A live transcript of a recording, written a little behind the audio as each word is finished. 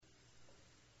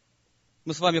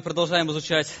Мы с вами продолжаем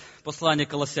изучать послание к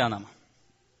Колоссянам.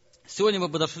 Сегодня мы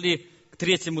подошли к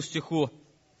 3 стиху.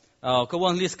 У кого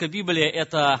английская Библия,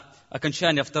 это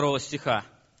окончание 2 стиха.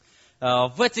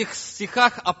 В этом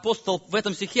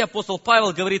стихе апостол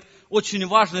Павел говорит очень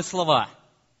важные слова.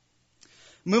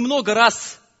 Мы много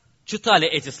раз читали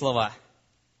эти слова,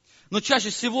 но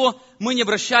чаще всего мы не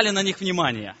обращали на них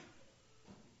внимания.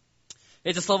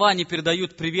 Эти слова не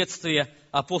передают приветствие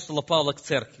апостола Павла к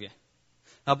церкви.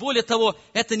 А более того,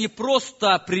 это не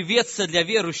просто приветствие для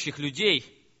верующих людей.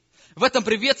 В этом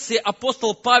приветствии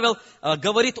апостол Павел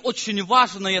говорит очень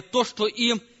важное, то, что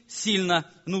им сильно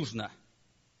нужно.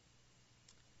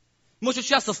 Мы очень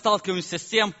часто сталкиваемся с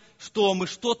тем, что мы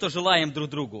что-то желаем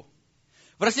друг другу.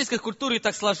 В российской культуре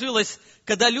так сложилось,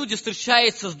 когда люди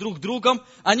встречаются с друг другом,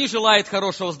 они желают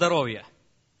хорошего здоровья.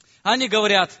 Они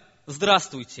говорят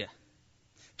 «здравствуйте».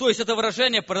 То есть это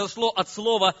выражение произошло от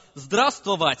слова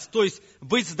 «здравствовать», то есть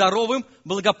быть здоровым,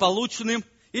 благополучным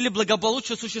или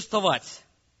благополучно существовать.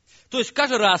 То есть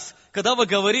каждый раз, когда вы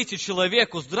говорите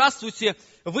человеку «здравствуйте»,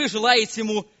 вы желаете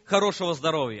ему хорошего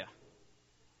здоровья.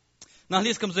 На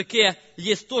английском языке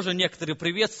есть тоже некоторые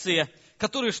приветствия,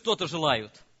 которые что-то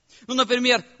желают.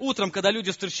 Например, утром, когда люди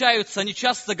встречаются, они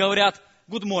часто говорят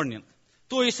 «good morning».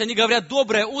 То есть они говорят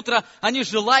 «доброе утро», они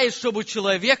желают, чтобы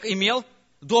человек имел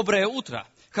доброе утро.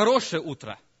 Хорошее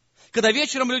утро. Когда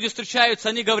вечером люди встречаются,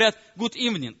 они говорят good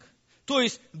evening, то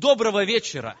есть доброго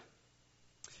вечера.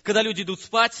 Когда люди идут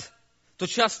спать, то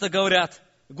часто говорят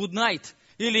good night,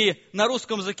 или на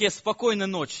русском языке спокойной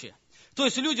ночи. То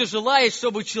есть люди желают,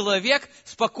 чтобы человек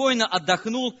спокойно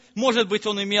отдохнул, может быть,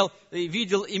 он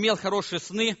имел хорошие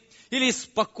сны, или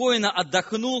спокойно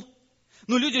отдохнул,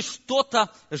 но люди что-то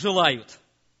желают.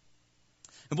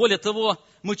 Более того,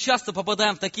 мы часто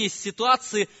попадаем в такие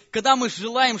ситуации, когда мы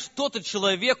желаем что-то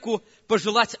человеку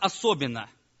пожелать особенно.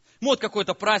 Вот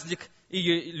какой-то праздник и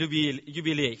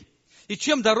юбилей. И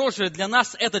чем дороже для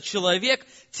нас этот человек,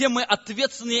 тем мы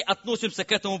ответственнее относимся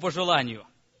к этому пожеланию.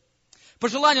 По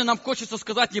желанию нам хочется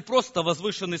сказать не просто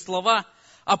возвышенные слова,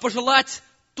 а пожелать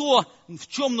то, в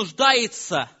чем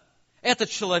нуждается этот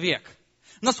человек.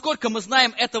 Насколько мы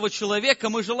знаем этого человека,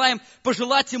 мы желаем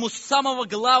пожелать ему самого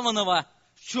главного,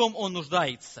 в чем он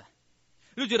нуждается.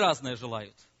 Люди разные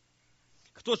желают.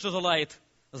 Кто-то желает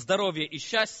здоровья и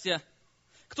счастья,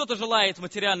 кто-то желает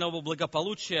материального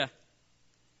благополучия.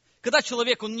 Когда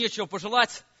человеку нечего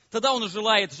пожелать, тогда он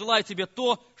желает тебе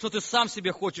то, что ты сам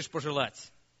себе хочешь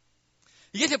пожелать.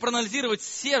 Если проанализировать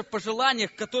все пожелания,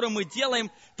 которые мы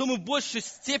делаем, то мы в большей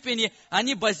степени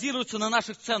они базируются на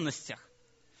наших ценностях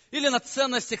или на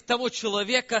ценностях того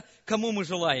человека, кому мы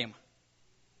желаем.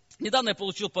 Недавно я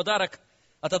получил подарок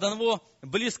от одного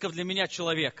близкого для меня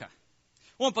человека.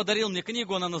 Он подарил мне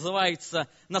книгу, она называется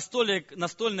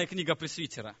 «Настольная книга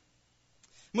пресвитера».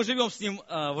 Мы живем с ним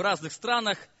в разных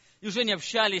странах и уже не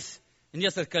общались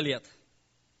несколько лет.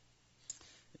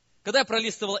 Когда я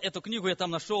пролистывал эту книгу, я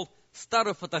там нашел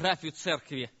старую фотографию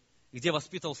церкви, где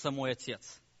воспитывался мой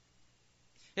отец.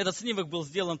 Этот снимок был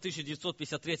сделан в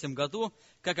 1953 году.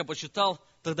 Как я почитал,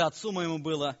 тогда отцу моему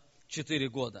было 4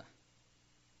 года.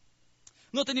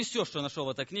 Но это не все, что я нашел в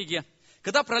этой книге.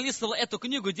 Когда пролистывал эту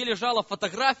книгу, где лежала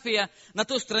фотография, на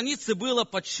той странице было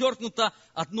подчеркнуто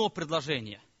одно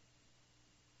предложение.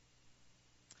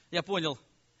 Я понял,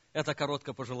 это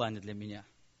короткое пожелание для меня.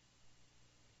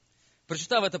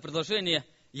 Прочитав это предложение,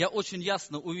 я очень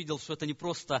ясно увидел, что это не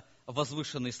просто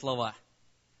возвышенные слова,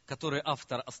 которые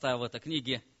автор оставил в этой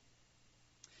книге.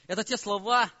 Это те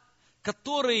слова,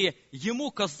 которые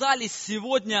ему казались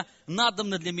сегодня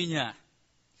надобны для меня.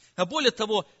 А более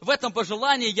того, в этом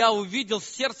пожелании я увидел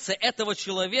сердце этого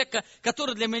человека,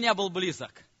 который для меня был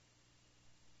близок.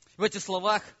 В этих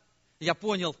словах я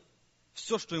понял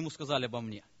все, что ему сказали обо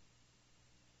мне.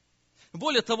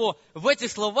 Более того, в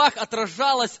этих словах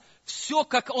отражалось все,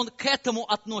 как он к этому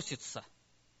относится.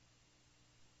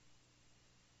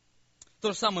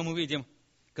 То же самое мы видим,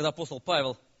 когда апостол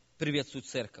Павел приветствует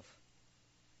церковь.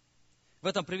 В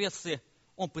этом приветствии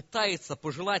он пытается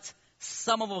пожелать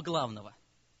самого главного.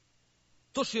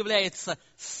 То, что является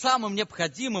самым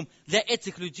необходимым для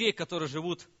этих людей, которые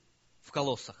живут в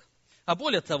Колоссах. А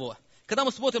более того, когда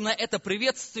мы смотрим на это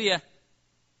приветствие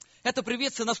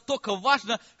настолько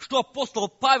важно, что апостол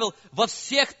Павел во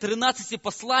всех 13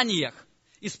 посланиях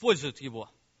использует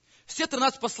его. Все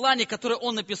 13 посланий, которые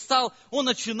он написал, он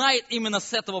начинает именно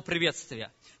с этого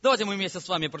приветствия. Давайте мы вместе с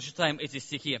вами прочитаем эти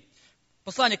стихи.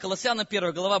 Послание к Колоссянам,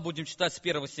 1 глава, будем читать с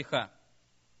 1 стиха.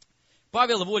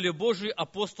 Павел, волею Божией,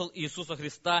 апостол Иисуса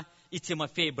Христа и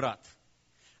Тимофей, брат,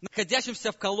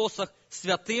 находящимся в Колоссах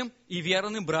святым и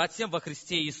верным братьям во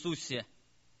Христе Иисусе.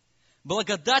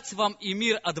 Благодать вам и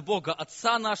мир от Бога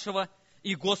Отца нашего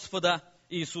и Господа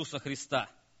Иисуса Христа.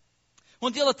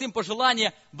 Он делает им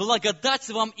пожелание: благодать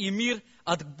вам и мир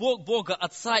от Бога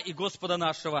Отца и Господа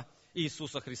нашего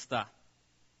Иисуса Христа.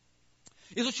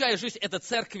 Изучая жизнь этой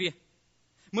церкви,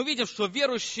 мы видим, что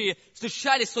верующие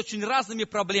встречались с очень разными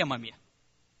проблемами.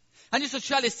 Они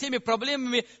встречались с теми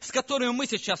проблемами, с которыми мы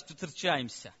сейчас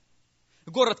встречаемся.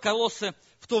 Город Колоссы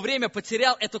в то время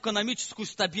потерял эту экономическую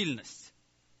стабильность.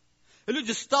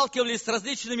 Люди сталкивались с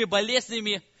различными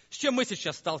болезнями, с чем мы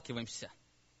сейчас сталкиваемся.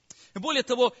 Более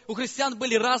того, у христиан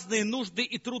были разные нужды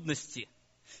и трудности.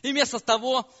 И вместо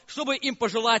того, чтобы им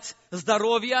пожелать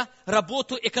здоровья,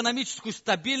 работу, экономическую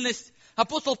стабильность,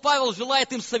 апостол Павел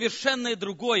желает им совершенно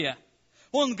другое.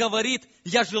 Он говорит: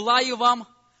 «Я желаю вам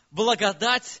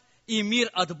благодать и мир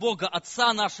от Бога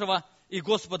Отца нашего и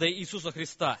Господа Иисуса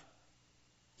Христа».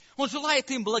 Он желает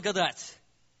им благодать.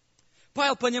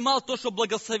 Павел понимал то, что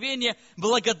благословение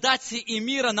благодати и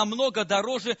мира намного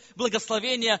дороже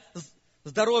благословения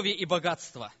здоровья и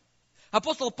богатства.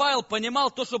 Апостол Павел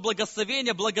понимал то, что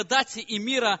благословение благодати и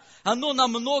мира, оно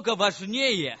намного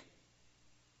важнее,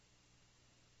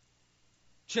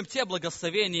 чем те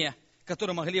благословения,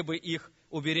 которые могли бы их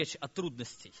уберечь от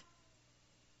трудностей.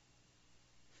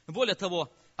 Более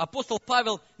того, апостол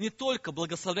Павел не только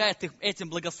благословляет их этим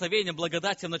благословением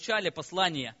благодати в начале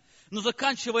послания, но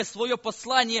заканчивая свое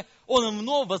послание, он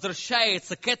вновь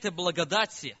возвращается к этой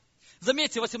благодати.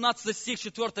 Заметьте, 18 стих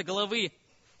 4 главы,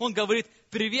 он говорит: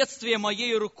 «Приветствие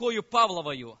моей рукою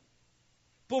Павловою,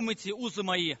 помните узы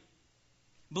мои,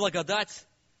 благодать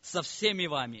со всеми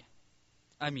вами.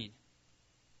 Аминь».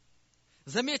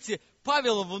 Заметьте,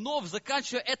 Павел вновь,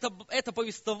 заканчивая это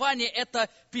повествование, это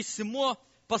письмо,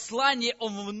 послание,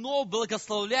 он вновь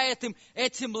благословляет им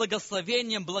этим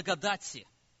благословением благодати.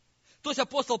 То есть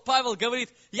апостол Павел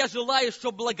говорит: «Я желаю,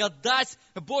 чтобы благодать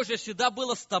Божья всегда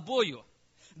была с тобою.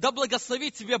 Да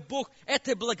благословит тебя Бог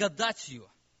этой благодатью».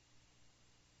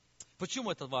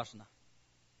 Почему это важно?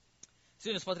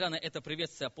 Сегодня, смотря на это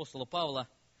приветствие апостола Павла,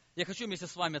 я хочу вместе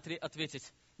с вами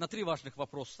ответить на 3 важных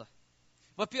вопроса.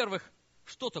 Во-первых,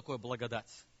 что такое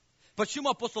благодать? Почему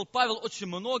апостол Павел очень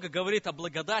много говорит о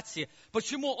благодати?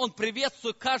 Почему он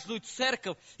приветствует каждую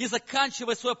церковь и,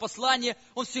 заканчивая свое послание,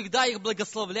 он всегда их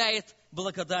благословляет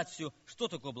благодатью? Что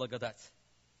такое благодать?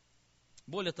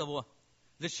 Более того,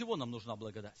 для чего нам нужна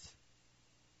благодать?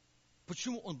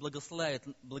 Почему он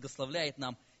благословляет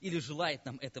нам или желает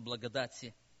нам этой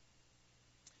благодати?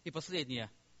 И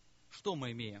последнее, что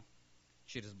мы имеем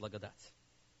через благодать?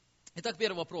 Итак,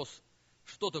 первый вопрос.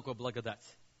 Что такое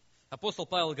благодать? Апостол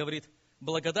Павел говорит: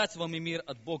 «Благодать вам и мир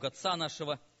от Бога Отца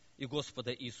нашего и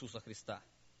Господа Иисуса Христа».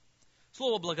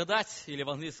 Слово «благодать» или в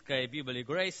английской Библии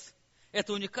 «grace» –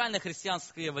 это уникальное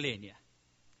христианское явление.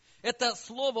 Это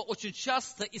слово очень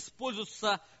часто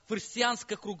используется в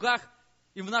христианских кругах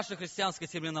и в нашей христианской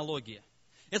терминологии.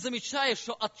 Я замечаю,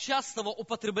 что от частого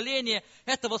употребления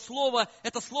этого слова,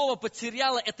 это слово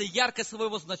потеряло это яркость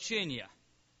своего значения.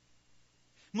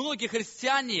 Многие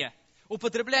христиане,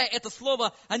 употребляя это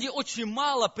слово, они очень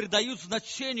мало придают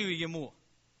значению ему.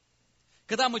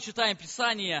 Когда мы читаем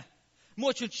Писание, мы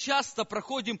очень часто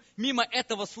проходим мимо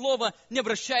этого слова, не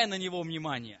обращая на него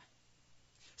внимания.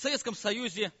 В Советском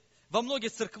Союзе во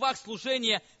многих церквах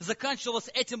служение заканчивалось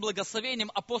этим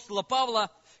благословением апостола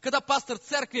Павла, когда пастор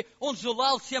церкви, он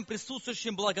желал всем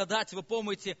присутствующим благодать. Вы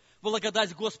помните,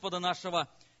 благодать Господа нашего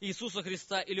Иисуса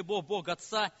Христа и любовь Бога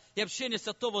Отца и общение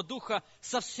Святого Духа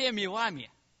со всеми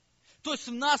вами. То есть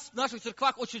в наших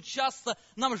церквах очень часто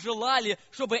нам желали,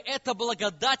 чтобы эта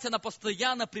благодать, она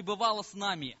постоянно пребывала с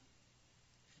нами.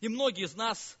 И многие из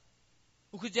нас,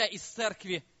 уходя из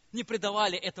церкви, не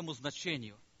придавали этому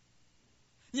значению.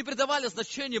 Не придавали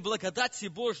значения благодати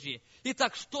Божьей.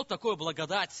 Итак, что такое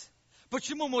благодать?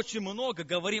 Почему мы очень много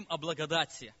говорим о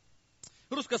благодати?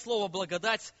 Русское слово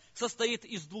 «благодать» состоит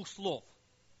из 2 слов.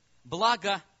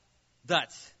 Благо,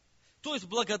 дать. То есть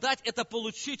благодать – это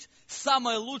получить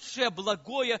самое лучшее,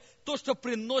 благое, то, что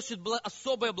приносит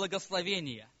особое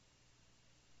благословение.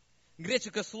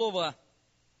 Греческое слово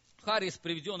 «харис»,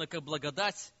 приведенное как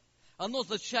 «благодать», оно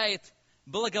означает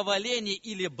благоволение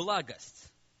или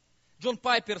благость. Джон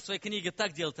Пайпер в своей книге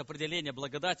так делает определение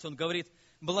благодати. Он говорит: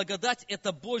 благодать –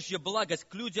 это Божья благость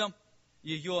к людям,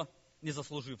 ее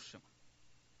незаслужившим.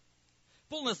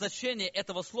 Полное значение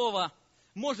этого слова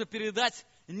можно передать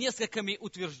несколькими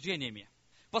утверждениями.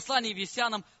 В послании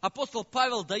Ефесянам апостол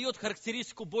Павел дает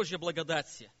характеристику Божьей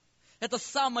благодати. Это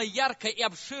самое яркое и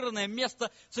обширное место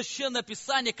Священного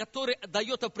Писания, которое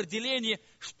дает определение,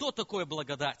 что такое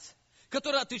благодать.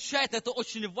 Которое отвечает на это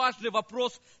очень важный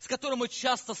вопрос, с которым мы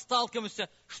часто сталкиваемся,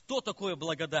 что такое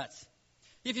благодать.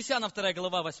 Ефесянам 2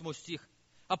 глава, 8 стих.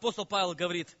 Апостол Павел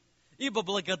говорит: «Ибо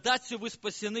благодатью вы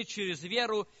спасены через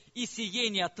веру, и сие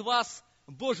не от вас,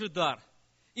 Божий дар,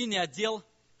 и не от дел,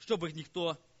 чтобы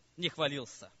никто не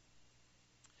хвалился».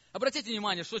 Обратите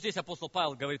внимание, что здесь апостол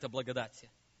Павел говорит о благодати.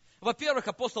 Во-первых,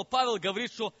 апостол Павел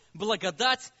говорит, что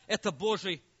благодать – это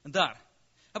Божий дар.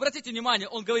 Обратите внимание,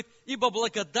 он говорит: «Ибо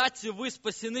благодатью вы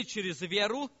спасены через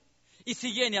веру, и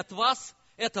сие не от вас,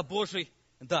 это Божий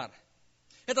дар».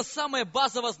 Это самое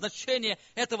базовое значение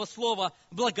этого слова.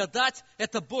 Благодать –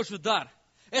 это Божий дар.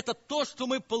 Это то, что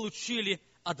мы получили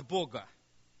от Бога.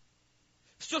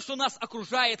 Все, что нас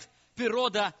окружает,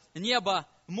 природа, небо,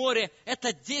 море –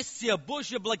 это действие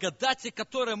Божьей благодати,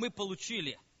 которое мы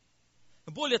получили.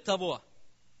 Более того,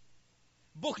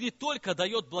 Бог не только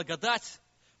дает благодать,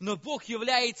 но Бог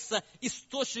является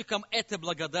источником этой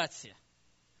благодати.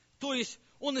 То есть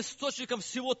Он источником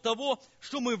всего того,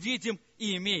 что мы видим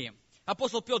и имеем.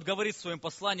 Апостол Петр говорит в своем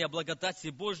послании о благодати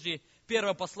Божьей,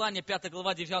 1 послание, 5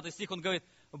 глава, 9 стих, он говорит: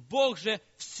 «Бог же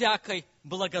всякой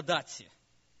благодати».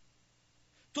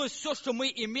 То есть все, что мы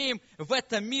имеем в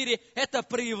этом мире, это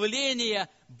проявление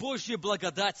Божьей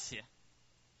благодати.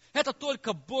 Это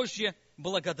только Божья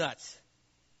благодать.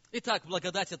 Итак,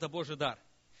 благодать – это Божий дар.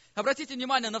 Обратите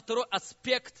внимание на второй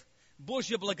аспект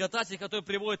Божьей благодати, который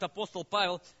приводит апостол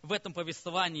Павел в этом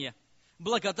повествовании.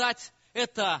 Благодать –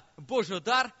 это Божий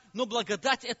дар, но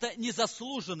благодать – это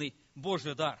незаслуженный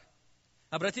Божий дар.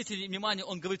 Обратите внимание,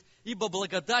 он говорит: «Ибо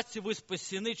благодатью вы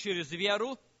спасены через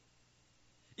веру,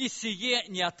 и сие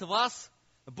не от вас,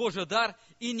 Божий дар,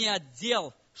 и не от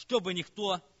дел, чтобы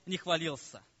никто не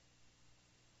хвалился».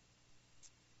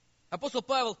 Апостол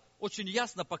Павел очень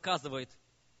ясно показывает,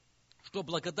 что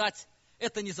благодать –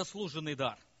 это незаслуженный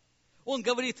дар. Он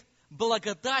говорит: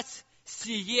 благодать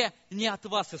сие не от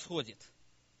вас исходит.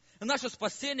 Наше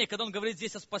спасение, когда он говорит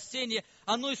здесь о спасении,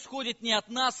 оно исходит не от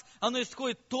нас, оно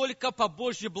исходит только по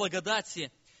Божьей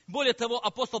благодати. Более того,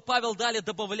 апостол Павел далее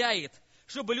добавляет,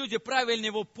 чтобы люди правильно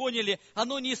его поняли,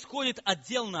 оно не исходит от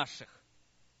дел наших.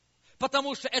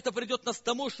 Потому что это придет нас к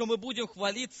тому, что мы будем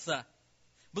хвалиться.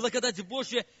 Благодать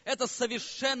Божья – это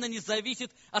совершенно не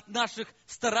зависит от наших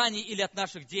стараний или от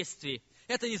наших действий.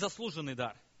 Это незаслуженный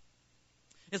дар.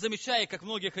 Я замечаю, как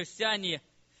многие христиане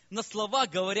на слова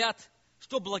говорят,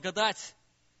 что благодать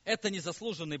 – это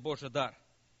незаслуженный Божий дар.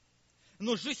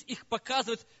 Но жизнь их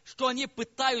показывает, что они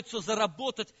пытаются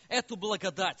заработать эту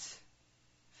благодать.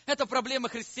 Эта проблема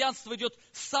христианства идет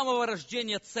с самого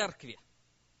рождения церкви.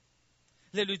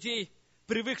 Для людей,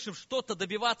 привыкшим что-то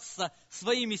добиваться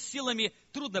своими силами,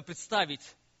 трудно представить,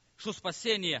 что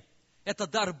спасение – это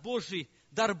дар Божий,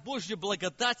 дар Божьей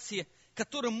благодати,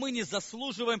 который мы не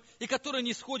заслуживаем и который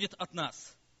не исходит от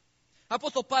нас.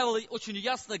 Апостол Павел очень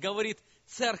ясно говорит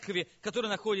церкви,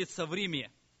 которая находится в Риме.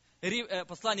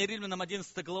 Послание Римлянам,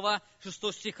 11 глава,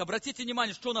 6 стих. Обратите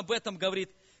внимание, что он об этом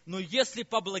говорит. «Но если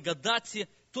по благодати,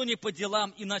 то не по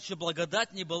делам, иначе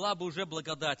благодать не была бы уже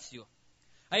благодатью.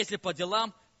 А если по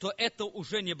делам, то это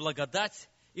уже не благодать,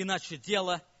 иначе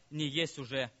дело не есть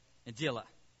уже дело».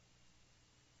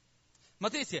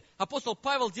 Смотрите, апостол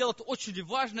Павел делает очень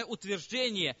важное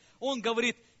утверждение. Он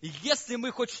говорит: если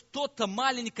мы хоть что-то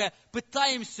маленькое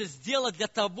пытаемся сделать для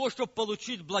того, чтобы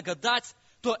получить благодать,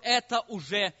 то это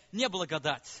уже не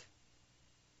благодать.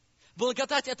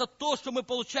 Благодать – это то, что мы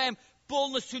получаем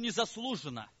полностью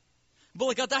незаслуженно.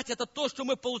 Благодать – это то, что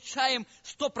мы получаем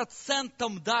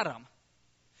 100% даром.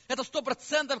 Это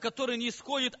 100%, который не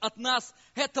исходит от нас,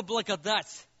 это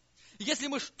благодать. Если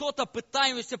мы что-то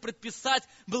пытаемся предписать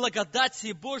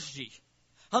благодати Божьей,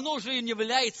 оно уже и не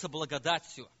является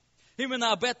благодатью.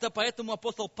 Именно об этом, поэтому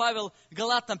апостол Павел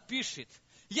Галатам пишет: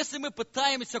 если мы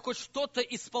пытаемся хоть что-то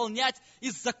исполнять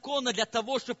из закона для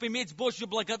того, чтобы иметь Божью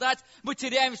благодать, мы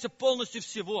теряемся полностью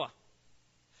всего.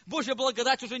 Божья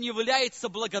благодать уже не является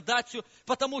благодатью,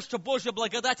 потому что Божья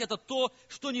благодать – это то,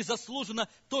 что незаслуженно,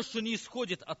 то, что не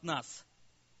исходит от нас.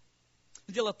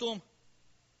 Дело в том,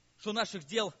 что наших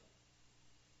дел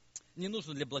не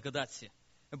нужно для благодати.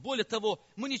 Более того,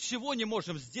 мы ничего не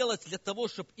можем сделать для того,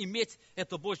 чтобы иметь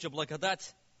эту Божью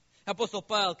благодать. Апостол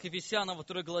Павел к Ефесянам во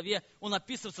 2 главе, он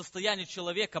описывает состояние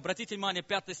человека. Обратите внимание,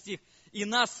 5 стих. «И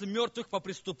нас, мертвых по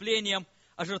преступлениям,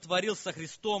 ожертворил со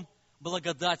Христом,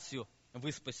 благодатью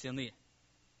вы спасены».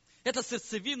 Это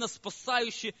сердцевина,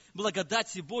 спасающая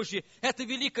благодати Божьей. Это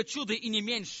великое чудо и не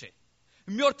меньше.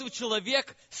 Мертвый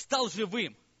человек стал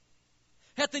живым.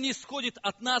 Это не исходит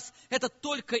от нас, это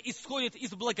только исходит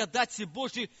из благодати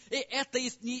Божьей, и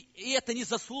это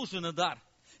незаслуженный дар.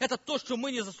 Это то, что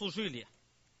мы не заслужили.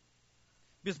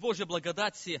 Без Божьей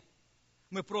благодати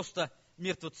мы просто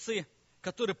мертвецы,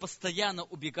 которые постоянно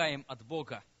убегаем от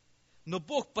Бога. Но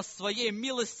Бог по своей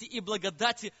милости и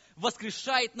благодати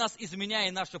воскрешает нас,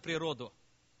 изменяя нашу природу.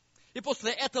 И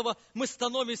после этого мы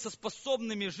становимся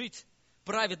способными жить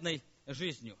праведной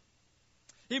жизнью.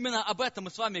 Именно об этом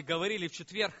мы с вами говорили в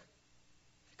четверг,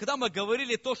 когда мы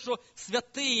говорили то, что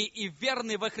святые и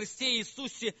верные во Христе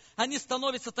Иисусе, они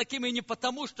становятся такими не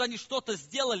потому, что они что-то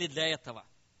сделали для этого,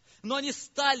 но они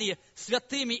стали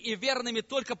святыми и верными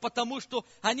только потому, что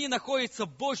они находятся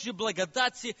в Божьей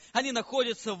благодати, они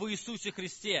находятся в Иисусе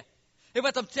Христе. И в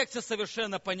этом тексте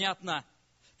совершенно понятно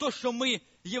то, что мы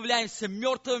являемся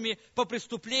мертвыми по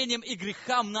преступлениям и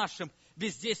грехам нашим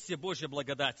без действия Божьей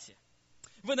благодати.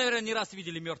 Вы, наверное, не раз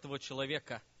видели мертвого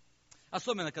человека,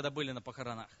 особенно когда были на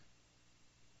похоронах.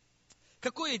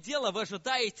 Какое дело, вы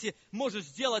ожидаете, может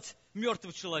сделать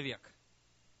мертвый человек?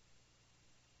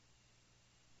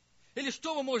 Или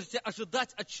что вы можете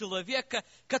ожидать от человека,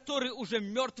 который уже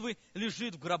мертвый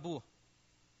лежит в гробу?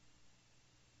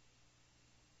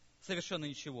 Совершенно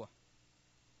ничего.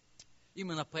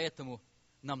 Именно поэтому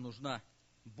нам нужна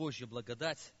Божья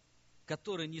благодать,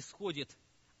 которая не исходит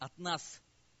от нас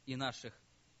и наших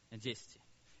действий.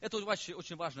 Это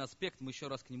очень важный аспект, мы еще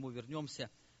раз к нему вернемся.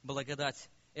 Благодать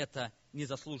 – это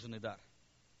незаслуженный дар.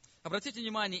 Обратите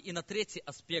внимание и на третий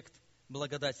аспект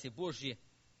благодати Божьей.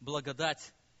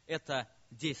 Благодать – это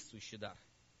действующий дар.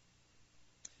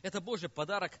 Это Божий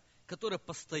подарок, который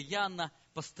постоянно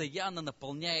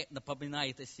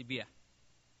напоминает о себе.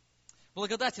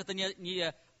 Благодать – это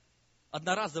не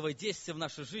одноразовое действие в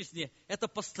нашей жизни, это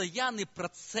постоянный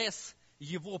процесс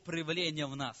Его проявления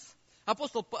в нас.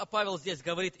 Апостол Павел здесь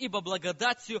говорит, ибо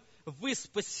благодатью вы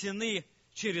спасены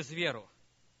через веру.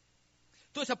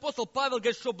 То есть апостол Павел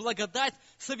говорит, что благодать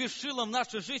совершила в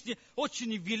нашей жизни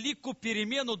очень великую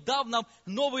перемену, дав нам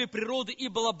новые природы, и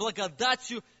была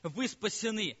благодатью вы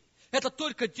спасены. Это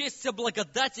только действие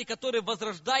благодати, которое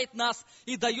возрождает нас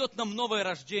и дает нам новое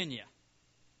рождение.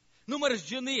 Но мы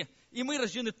рождены, и мы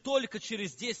рождены только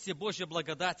через действие Божьей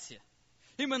благодати.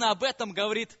 Именно об этом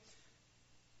говорит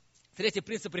третий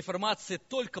принцип реформации –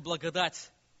 только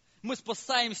благодать. Мы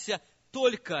спасаемся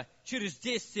только через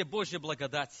действие Божьей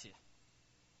благодати.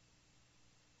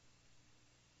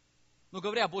 Но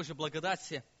говоря о Божьей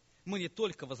благодати, мы не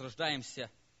только возрождаемся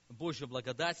в Божьей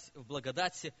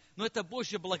благодати, но эта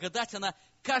Божья благодать, она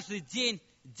каждый день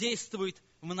действует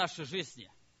в нашей жизни.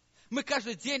 Мы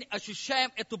каждый день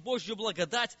ощущаем эту Божью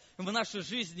благодать в нашей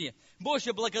жизни.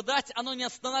 Божья благодать, она не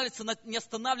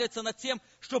останавливается над тем,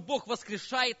 что Бог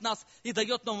воскрешает нас и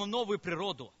дает нам новую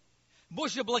природу.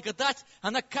 Божья благодать,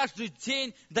 она каждый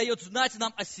день дает знать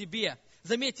нам о себе.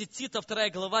 Заметьте, Тита, 2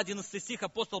 глава, 11 стих,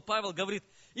 апостол Павел говорит,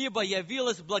 «Ибо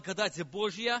явилась благодать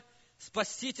Божья,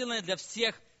 спасительная для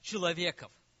всех человеков».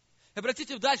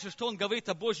 Обратите дальше, что он говорит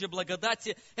о Божьей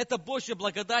благодати. Это Божья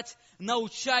благодать,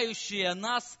 научающая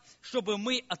нас, чтобы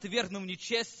мы, отвергнув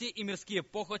нечестие и мирские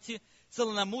похоти,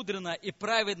 целомудренно и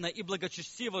праведно и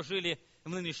благочестиво жили в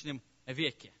нынешнем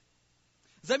веке.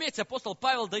 Заметьте, апостол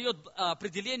Павел дает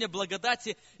определение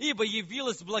благодати, ибо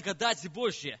явилась благодать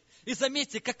Божья. И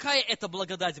заметьте, какая это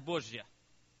благодать Божья?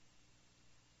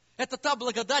 Это та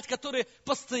благодать, которая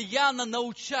постоянно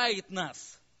научает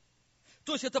нас.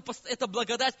 То есть эта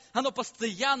благодать, она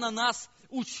постоянно нас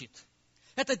учит.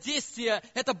 Это действие,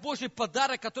 это Божий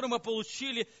подарок, который мы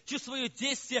получили, через свое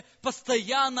действие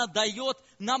постоянно дает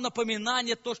нам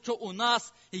напоминание, то, что у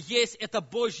нас есть эта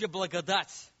Божья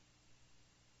благодать.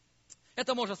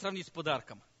 Это можно сравнить с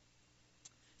подарком.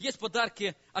 Есть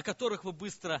подарки, о которых вы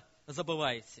быстро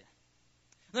забываете.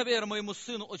 Например, моему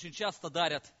сыну очень часто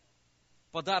дарят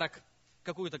подарок,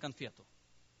 какую-то конфету.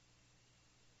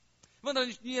 Вы,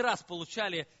 наверное, не раз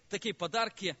получали такие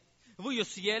подарки, вы ее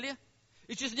съели,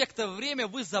 и через некоторое время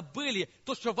вы забыли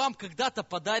то, что вам когда-то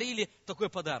подарили такой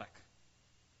подарок.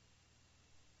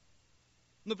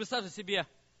 Ну, представьте себе,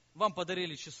 вам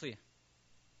подарили часы,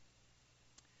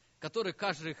 которые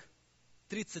каждых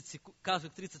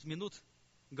 30 минут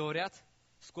говорят,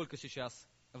 сколько сейчас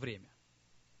время.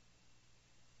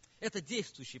 Это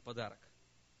действующий подарок,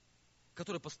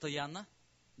 который постоянно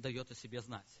дает о себе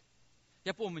знать.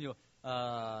 Я помню,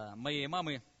 моей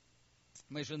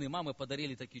жены мамы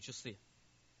подарили такие часы.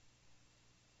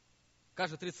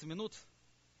 Каждые 30 минут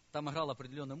там играла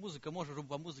определенная музыка, можно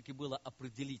по музыке было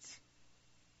определить,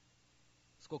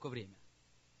 сколько время.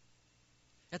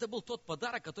 Это был тот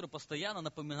подарок, который постоянно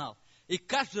напоминал. И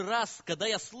каждый раз, когда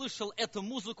я слышал эту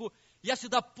музыку, я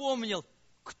всегда помнил,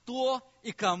 кто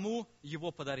и кому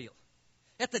его подарил.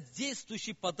 Это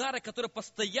действующий подарок, который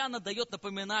постоянно дает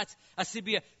напоминать о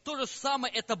себе. То же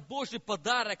самое, это Божий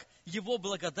подарок, Его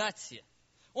благодати.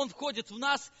 Он входит в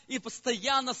нас и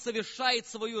постоянно совершает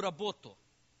свою работу.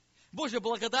 Божья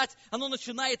благодать, она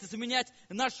начинает изменять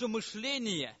наше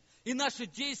мышление и наши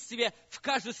действия в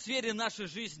каждой сфере нашей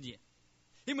жизни.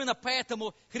 Именно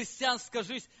поэтому христианская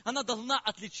жизнь, она должна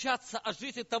отличаться от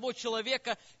жизни того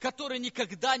человека, который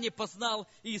никогда не познал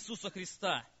Иисуса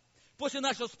Христа. После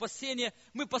нашего спасения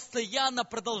мы постоянно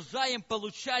продолжаем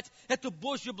получать эту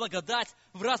Божью благодать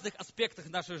в разных аспектах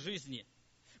нашей жизни.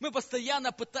 Мы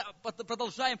постоянно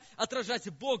продолжаем отражать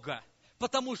Бога,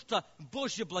 потому что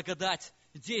Божья благодать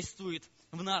действует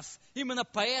в нас. Именно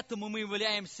поэтому мы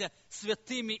являемся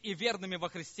святыми и верными во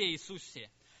Христе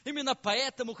Иисусе. Именно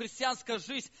поэтому христианская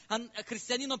жизнь,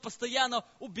 христианин, он постоянно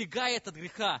убегает от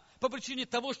греха. По причине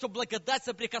того, что благодать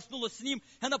соприкоснулась с ним,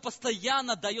 она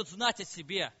постоянно дает знать о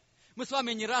себе. Мы с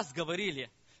вами не раз говорили,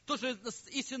 тоже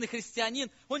истинный христианин,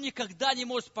 он никогда не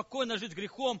может спокойно жить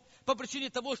грехом, по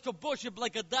причине того, что Божья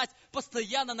благодать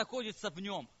постоянно находится в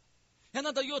нем. И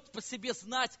она дает по себе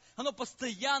знать, она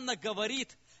постоянно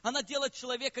говорит, она делает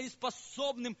человека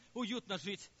неспособным уютно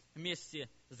жить вместе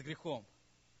с грехом.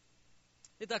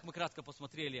 Итак, мы кратко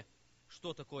посмотрели,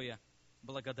 что такое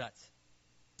благодать.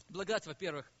 Благодать,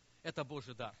 во-первых, это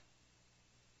Божий дар.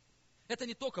 Это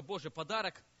не только Божий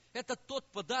подарок, это тот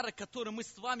подарок, который мы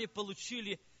с вами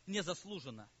получили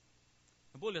незаслуженно.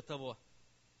 Более того,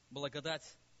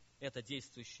 благодать – это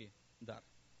действующий дар.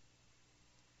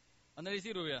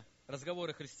 Анализируя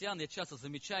разговоры христиан, я часто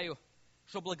замечаю,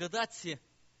 что о благодати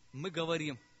мы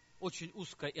говорим очень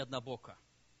узко и однобоко.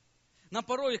 Нам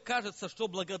порой кажется, что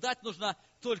благодать нужна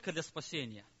только для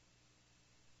спасения.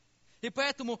 И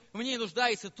поэтому в ней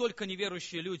нуждаются только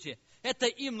неверующие люди. Это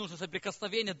им нужно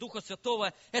соприкосновение Духа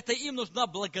Святого, это им нужна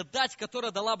благодать,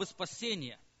 которая дала бы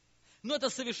спасение. Но это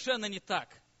совершенно не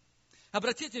так.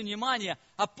 Обратите внимание,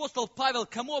 апостол Павел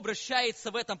к кому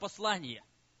обращается в этом послании?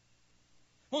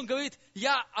 Он говорит,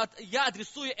 я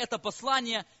адресую это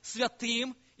послание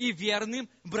святым и верным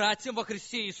братьям во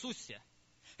Христе Иисусе.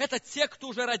 Это те, кто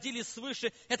уже родились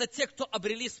свыше, это те, кто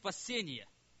обрели спасение.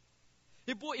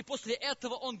 И после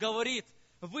этого он говорит,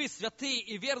 вы, святые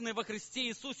и верные во Христе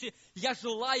Иисусе, я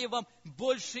желаю вам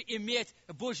больше иметь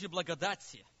Божьей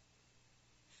благодати.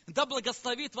 Да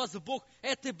благословит вас Бог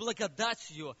этой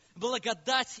благодатью,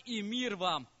 благодать и мир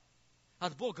вам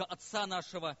от Бога Отца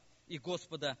нашего и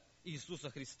Господа Иисуса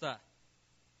Христа.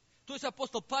 То есть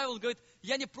апостол Павел говорит,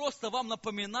 я не просто вам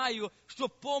напоминаю, что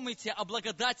помните о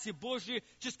благодати Божьей,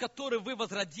 через которую вы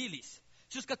возродились,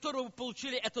 через которую вы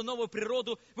получили эту новую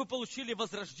природу, вы получили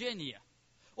возрождение.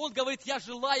 Он говорит, я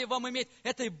желаю вам иметь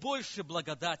этой большей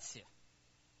благодати.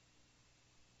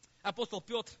 Апостол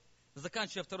Петр,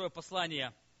 заканчивая второе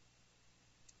послание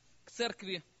к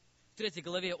церкви, в 3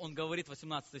 главе он говорит,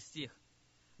 18 стих,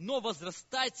 «Но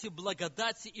возрастайте в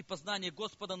благодати и познании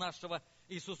Господа нашего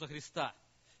Иисуса Христа».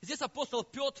 Здесь апостол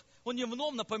Петр, он не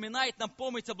вновь напоминает нам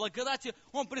помнить о благодати,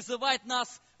 он призывает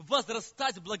нас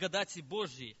возрастать в благодати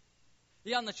Божьей.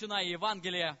 Я начинаю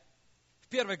Евангелие, в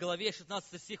 1 главе,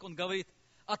 16 стих, он говорит,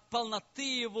 «От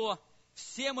полноты Его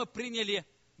все мы приняли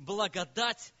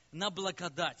благодать на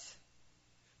благодать».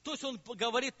 То есть он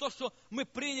говорит то, что мы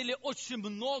приняли очень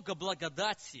много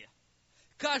благодати.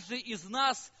 Каждый из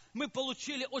нас, мы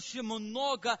получили очень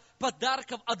много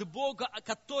подарков от Бога,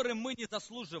 которые мы не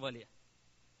заслуживали.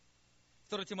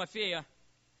 2 Тимофея,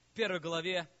 1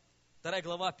 главе, 2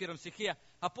 глава, 1 стихе,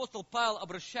 апостол Павел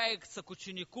обращается к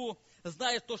ученику,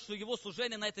 зная то, что его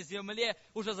служение на этой земле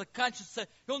уже заканчивается,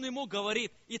 и он ему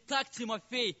говорит, «Итак,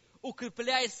 Тимофей,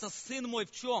 укрепляйся, сын мой,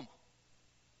 в чем?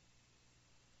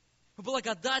 В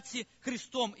благодати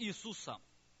Христом Иисусом».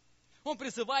 Он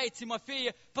призывает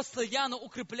Тимофея постоянно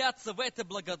укрепляться в этой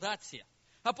благодати.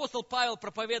 Апостол Павел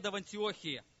проповедовал в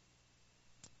Антиохии,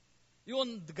 и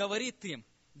он говорит им,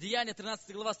 Деяния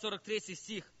 13 глава, 43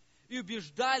 стих, «И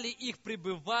убеждали их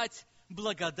пребывать в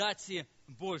благодати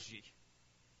Божьей».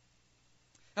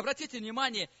 Обратите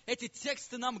внимание, эти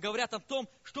тексты нам говорят о том,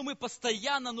 что мы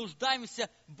постоянно нуждаемся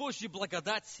в Божьей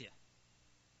благодати.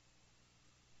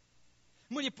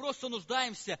 Мы не просто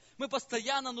нуждаемся, мы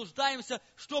постоянно нуждаемся,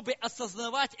 чтобы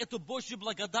осознавать эту Божью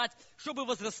благодать, чтобы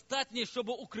возрастать в ней,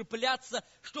 чтобы укрепляться,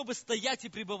 чтобы стоять и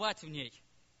пребывать в ней.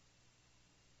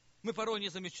 Мы порой не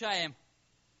замечаем,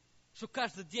 что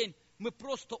каждый день мы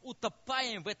просто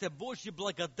утопаем в этой Божьей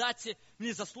благодати, в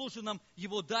незаслуженном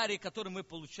Его даре, который мы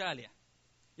получали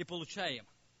и получаем.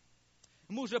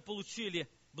 Мы уже получили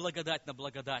благодать на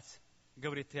благодать,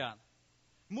 говорит Иоанн.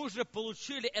 Мы уже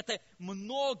получили это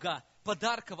много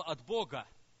подарков от Бога.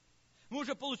 Мы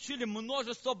уже получили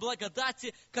множество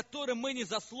благодати, которые мы не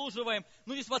заслуживаем.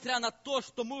 Но несмотря на то,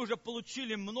 что мы уже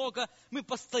получили много, мы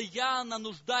постоянно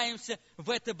нуждаемся в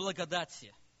этой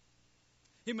благодати.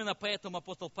 Именно поэтому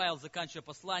апостол Павел, заканчивая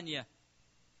послание,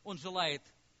 он желает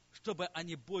чтобы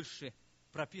они больше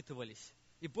пропитывались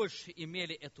и больше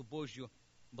имели эту Божью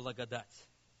благодать.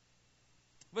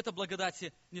 В этой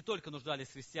благодати не только нуждались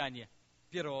христиане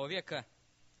первого века,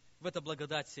 в этой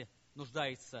благодати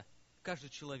нуждается каждый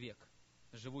человек,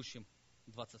 живущий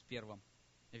в 21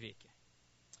 веке.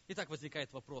 Итак,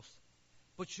 возникает вопрос,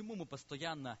 почему мы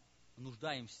постоянно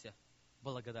нуждаемся в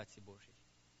благодати Божьей?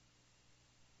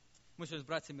 Мы сегодня с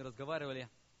братьями разговаривали,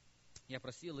 я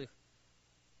просил их,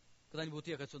 когда они будут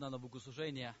ехать сюда на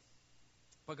богослужение,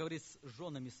 поговорить с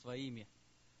женами своими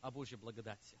о Божьей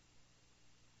благодати.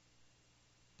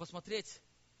 Посмотреть,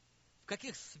 в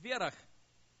каких сферах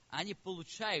они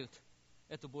получают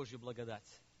эту Божью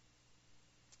благодать.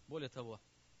 Более того,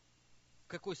 в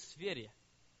какой сфере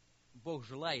Бог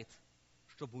желает,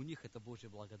 чтобы у них эта Божья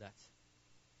благодать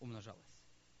умножалась.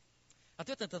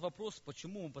 Ответ на этот вопрос,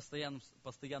 почему мы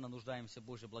постоянно нуждаемся в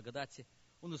Божьей благодати,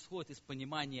 он исходит из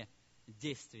понимания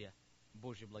действия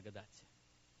Божьей благодати.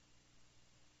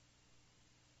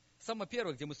 Самое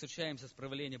первое, где мы встречаемся с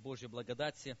проявлением Божьей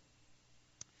благодати,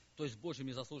 то есть Божьим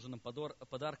незаслуженным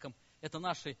подарком, это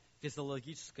нашей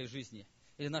физиологической жизни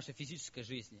или нашей физической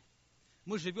жизни.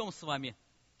 Мы живем с вами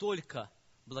только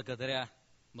благодаря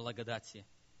благодати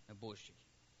Божьей.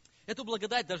 Эту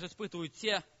благодать даже испытывают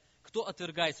те, кто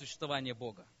отвергает существование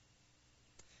Бога.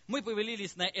 Мы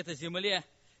повелились на этой земле,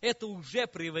 это уже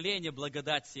проявление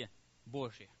благодати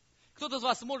Божьей. Кто-то из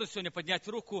вас может сегодня поднять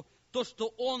руку то, что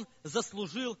он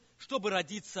заслужил, чтобы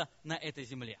родиться на этой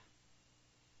земле.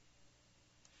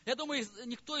 Я думаю,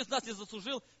 никто из нас не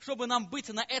заслужил, чтобы нам быть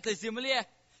на этой земле.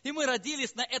 И мы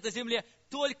родились на этой земле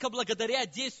только благодаря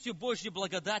действию Божьей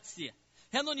благодати.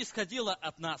 И оно не сходило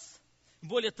от нас.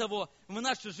 Более того, в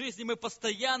нашей жизни мы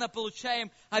постоянно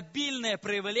получаем обильное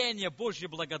проявление Божьей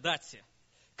благодати.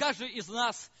 Каждый из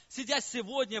нас, сидя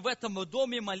сегодня в этом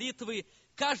доме молитвы,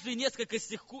 каждые несколько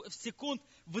секунд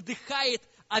выдыхает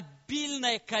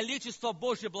обильное количество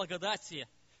Божьей благодати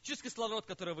через кислород,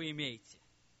 который вы имеете.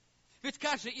 Ведь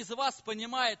каждый из вас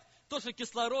понимает, то, что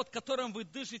кислород, которым вы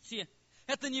дышите,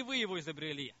 это не вы его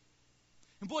изобрели.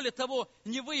 Более того,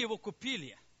 не вы его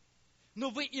купили, но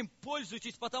вы им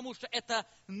пользуетесь, потому что это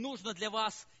нужно для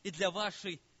вас и для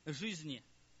вашей жизни.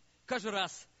 Каждый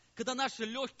раз, когда наши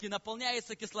легкие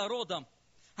наполняются кислородом,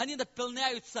 они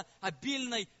наполняются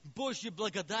обильной Божьей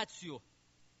благодатью,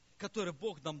 которую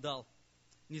Бог нам дал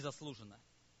незаслуженно.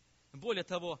 Более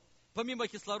того, помимо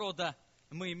кислорода,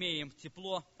 мы имеем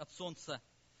тепло от солнца,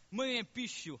 мы имеем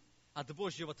пищу от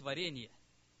Божьего творения.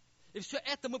 И все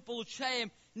это мы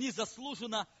получаем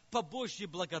незаслуженно по Божьей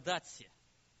благодати.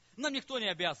 Нам никто не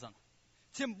обязан.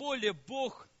 Тем более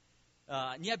Бог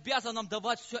не обязан нам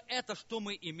давать все это, что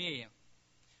мы имеем.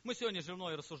 Мы сегодня с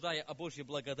женой, рассуждая о Божьей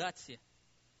благодати,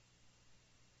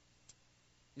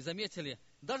 и заметили,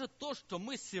 даже то, что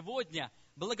мы сегодня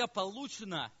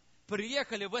благополучно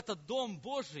приехали в этот дом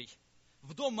Божий,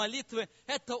 в дом молитвы,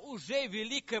 это уже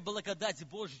великая благодать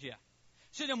Божья.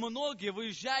 Сегодня многие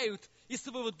выезжают из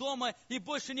своего дома и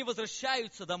больше не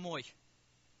возвращаются домой.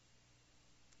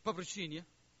 По причине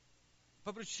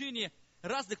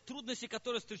разных трудностей,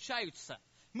 которые встречаются.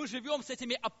 Мы живем с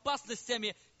этими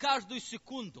опасностями каждую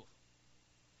секунду.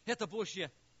 Это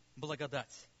Божья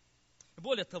благодать.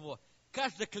 Более того,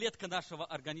 каждая клетка нашего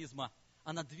организма,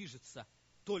 она движется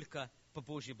только по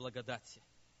Божьей благодати.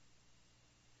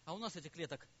 А у нас этих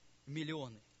клеток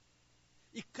миллионы.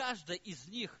 И каждая из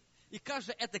них, и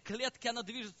каждая этой клетки, она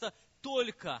движется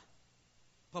только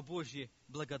по Божьей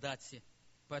благодати,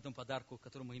 по этому подарку,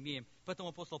 который мы имеем. Поэтому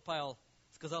апостол Павел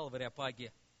сказал в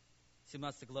Ареопаге,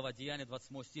 17 глава Деяния,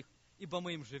 28 стих, «Ибо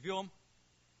мы им живем,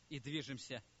 и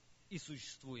движемся, и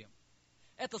существуем».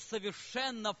 Это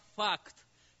совершенно факт.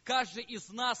 Каждый из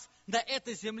нас на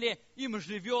этой земле им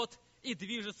живет, и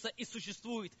движется, и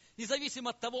существует.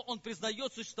 Независимо от того, он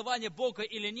признает существование Бога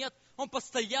или нет, он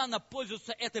постоянно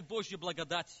пользуется этой Божьей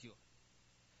благодатью.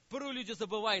 Порой люди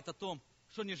забывают о том,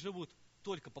 что они живут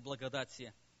только по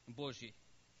благодати Божьей.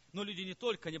 Но люди не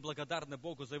только неблагодарны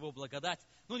Богу за Его благодать,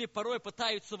 но они порой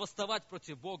пытаются восставать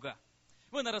против Бога.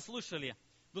 Вы, наверное, слышали,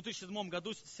 в 2007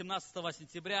 году, 17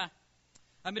 сентября,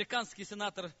 американский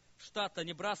сенатор штата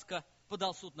Небраска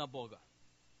подал в суд на Бога.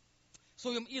 В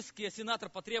своем иске сенатор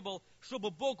потребовал, чтобы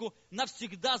Богу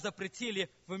навсегда запретили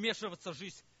вмешиваться в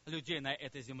жизнь людей на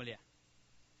этой земле.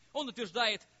 Он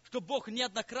утверждает, что Бог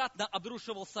неоднократно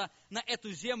обрушивался на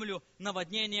эту землю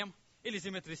наводнением или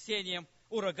землетрясением,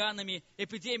 ураганами,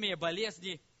 эпидемией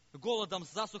болезней, голодом,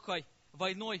 засухой,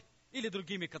 войной или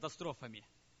другими катастрофами.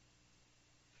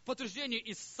 По утверждению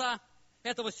истца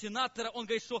этого сенатора, он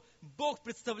говорит, что Бог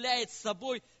представляет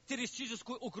собой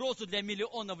террористическую угрозу для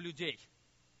миллионов людей.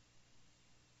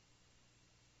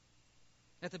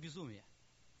 Это безумие.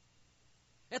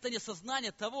 Это не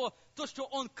сознание того, то, что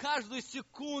он каждую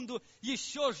секунду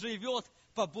еще живет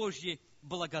по Божьей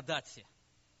благодати.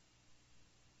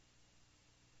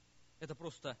 Это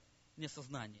просто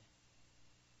несознание.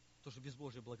 То, что без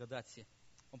Божьей благодати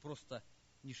он просто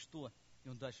ничто, и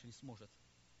он дальше не сможет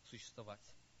существовать.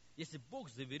 Если Бог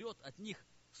заберет от них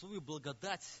свою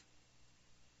благодать,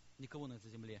 никого на этой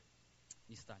земле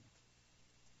не станет.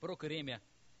 Пророк Иеремия,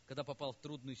 когда попал в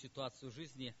трудную ситуацию в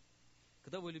жизни,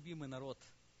 когда его любимый народ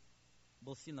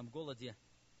был в сильном голоде,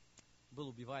 был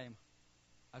убиваем,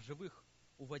 а живых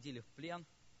уводили в плен.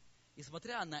 И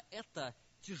смотря на это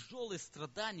тяжелые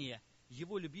страдания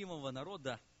его любимого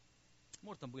народа,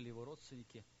 может, там были его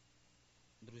родственники,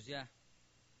 друзья,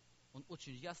 он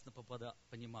очень ясно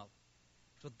понимал,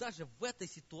 что даже в этой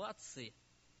ситуации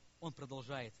он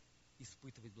продолжает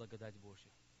испытывать благодать Божью.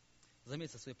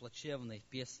 Заметьте, в своей плачевной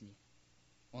песне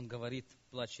он говорит,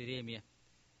 плач Иеремии,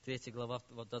 3 глава,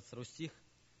 22 стих,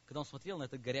 когда он смотрел на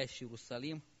этот горящий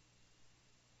Иерусалим,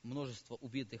 множество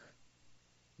убитых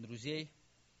друзей,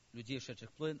 людей, шедших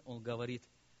в плен, он говорит: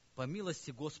 «По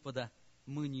милости Господа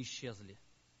мы не исчезли,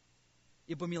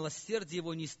 ибо милосердие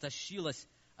Его не истощилось,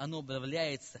 оно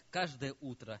обновляется каждое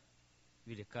утро,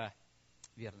 велика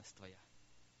верность Твоя».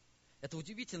 Это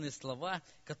удивительные слова,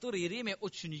 которые Иеремия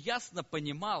очень ясно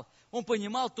понимал. Он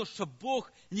понимал то, что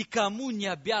Бог никому не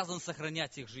обязан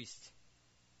сохранять их жизнь.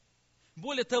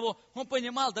 Более того, он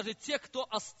понимал, даже те,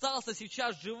 кто остался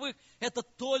сейчас живых, это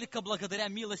только благодаря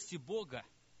милости Бога.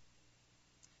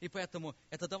 И поэтому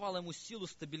это давало ему силу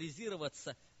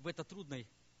стабилизироваться в это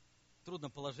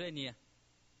трудном положении.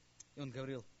 И он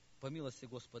говорил: по милости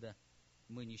Господа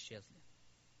мы не исчезли.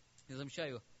 Я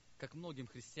замечаю, как многим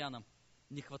христианам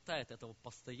не хватает этого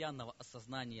постоянного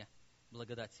осознания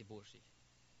благодати Божьей.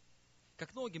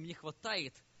 Как многим не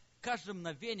хватает каждое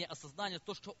мгновение осознания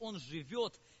то, что он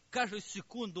живет каждую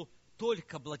секунду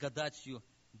только благодатью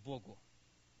Богу.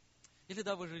 Или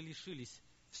да, вы же лишились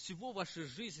всего вашей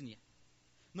жизни,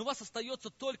 но у вас остается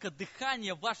только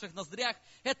дыхание в ваших ноздрях,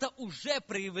 это уже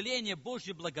проявление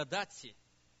Божьей благодати.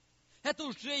 Это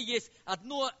уже есть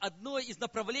одно из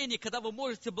направлений, когда вы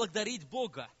можете благодарить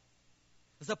Бога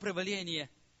за проявление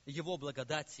Его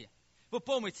благодати. Вы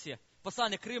помните,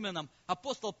 послание к римлянам,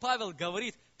 апостол Павел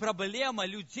говорит, проблема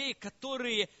людей,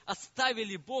 которые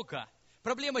оставили Бога,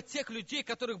 проблема тех людей,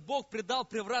 которых Бог придал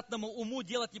превратному уму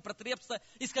делать непотребство,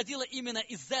 исходила именно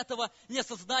из этого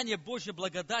неосознания Божьей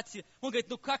благодати. Он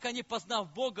говорит, как они,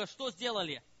 познав Бога, что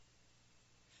сделали?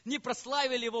 Не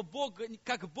прославили Его Бога,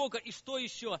 как Бога, и что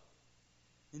еще?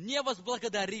 Не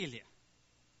возблагодарили.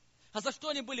 А за что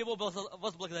они были Его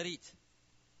возблагодарить?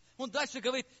 Он дальше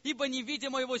говорит, ибо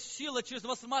невидима Его сила через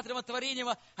рассматривание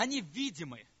творения, они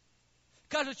видимы.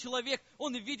 Каждый человек,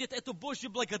 он видит эту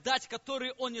Божью благодать,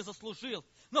 которую он не заслужил.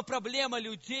 Но проблема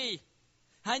людей,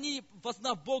 они,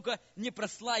 познав Бога, не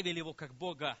прославили Его как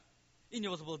Бога и не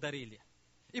возблагодарили.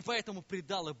 И поэтому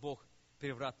предал их Бог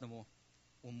превратному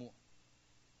уму.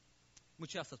 Мы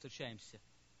часто встречаемся,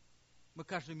 мы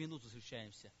каждую минуту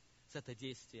встречаемся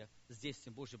с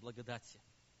действием Божьей благодати.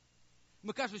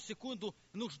 Мы каждую секунду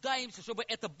нуждаемся, чтобы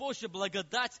эта Божья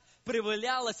благодать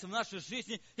проявлялась в нашей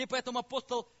жизни. И поэтому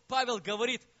апостол Павел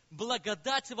говорит,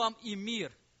 благодать вам и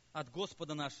мир от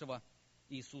Господа нашего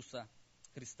Иисуса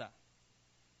Христа.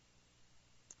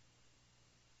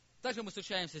 Также мы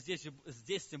встречаемся здесь с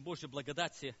действием Божьей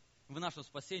благодати в нашем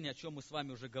спасении, о чем мы с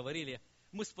вами уже говорили.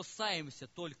 Мы спасаемся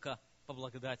только по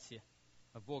благодати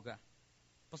Бога.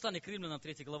 Послание к римлянам,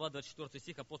 3 глава, 24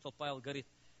 стих, апостол Павел говорит,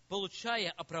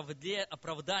 получая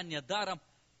оправдание даром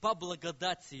по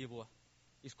благодати Его,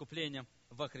 искуплением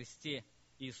во Христе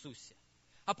Иисусе.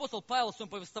 Апостол Павел в своем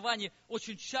повествовании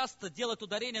очень часто делает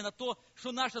ударение на то,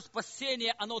 что наше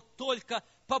спасение, оно только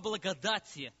по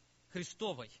благодати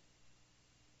Христовой.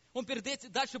 Он перед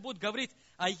этим дальше будет говорить,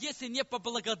 а если не по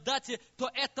благодати, то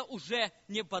это уже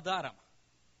не по дарам.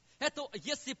 Это,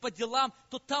 если по делам,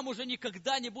 то там уже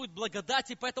никогда не будет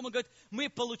благодати, поэтому, говорит, мы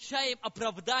получаем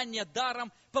оправдание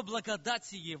даром по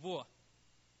благодати Его.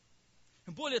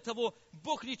 Более того,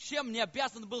 Бог ничем не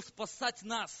обязан был спасать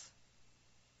нас.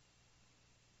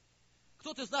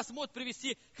 Кто-то из нас может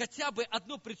привести хотя бы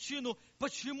одну причину,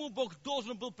 почему Бог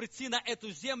должен был прийти на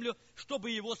эту землю,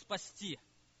 чтобы Его спасти.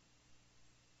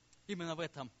 Именно в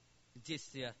этом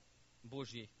действие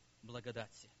Божьей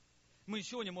благодати. Мы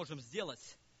ничего не можем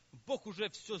сделать. Бог уже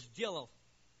все сделал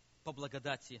по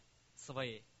благодати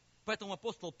Своей. Поэтому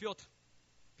апостол Петр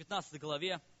в 15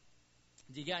 главе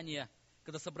Деяния,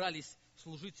 когда собрались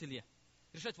служители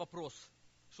решать вопрос,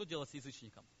 что делать с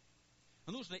язычником.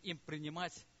 Нужно им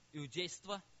принимать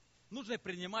иудейство, нужно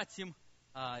принимать им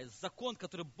закон,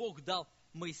 который Бог дал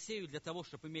Моисею для того,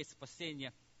 чтобы иметь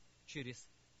спасение через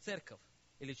церковь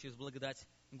или через благодать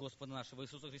Господа нашего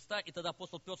Иисуса Христа. И тогда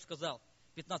апостол Петр сказал,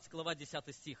 15 глава,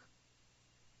 10 стих.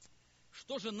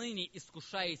 «Что же ныне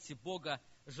искушаете Бога,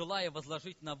 желая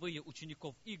возложить на вы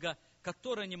учеников иго,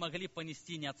 которые не могли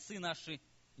понести ни отцы наши,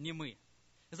 ни мы?»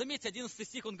 Заметьте, 11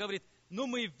 стих, он говорит, «Но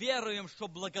мы веруем, что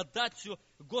благодатью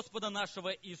Господа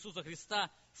нашего Иисуса Христа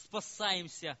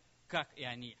спасаемся, как и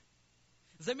они».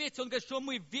 Заметьте, он говорит, что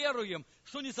мы веруем,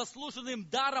 что незаслуженным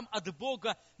даром от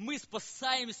Бога мы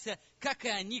спасаемся, как и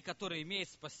они, которые имеют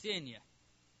спасение.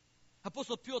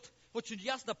 Апостол Петр очень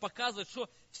ясно показывает, что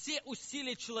все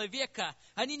усилия человека,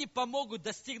 они не помогут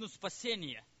достигнуть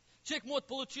спасения. Человек может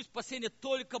получить спасение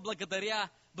только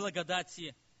благодаря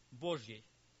благодати Божьей.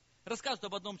 Рассказывают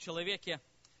об одном человеке,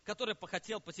 который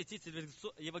хотел посетить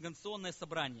евангелиционное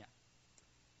собрание,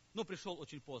 но пришел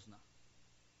очень поздно.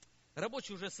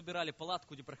 Рабочие уже собирали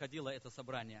палатку, где проходило это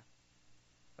собрание.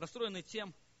 Расстроенный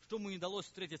тем, что ему не удалось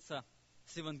встретиться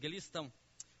с евангелистом,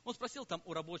 он спросил там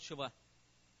у рабочего,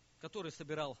 который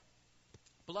собирал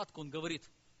палатку, он говорит,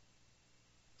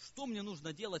 что мне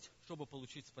нужно делать, чтобы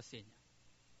получить спасение?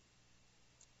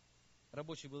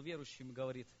 Рабочий был верующим и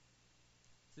говорит,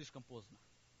 слишком поздно.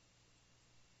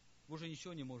 Вы уже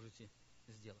ничего не можете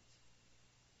сделать.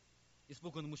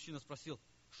 Испуганный мужчина спросил,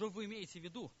 что вы имеете в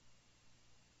виду?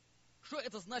 Что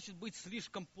это значит быть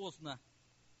слишком поздно?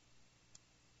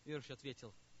 Верующий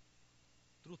ответил,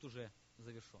 труд уже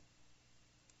завершен.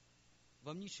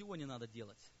 Вам ничего не надо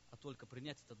делать, а только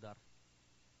принять этот дар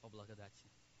по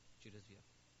благодати через веру.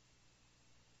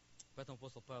 Поэтому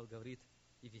апостол Павел говорит,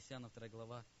 Ефесянам 2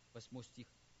 глава, 8 стих,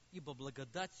 «Ибо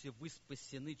благодатью вы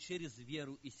спасены через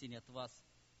веру, и сей не от вас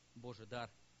Божий дар,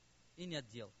 и не от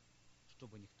дел,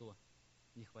 чтобы никто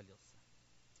не хвалился».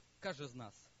 Каждый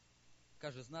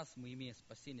из нас мы имеем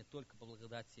спасение только по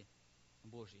благодати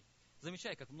Божьей.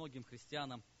 Замечая, как многим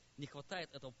христианам не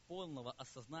хватает этого полного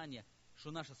осознания, что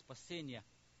наше спасение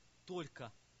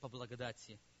только по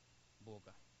благодати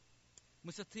Бога.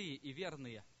 Мы святые и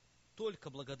верные только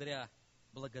благодаря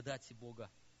благодати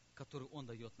Бога, которую Он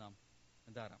дает нам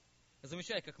даром.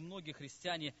 Замечая, как многие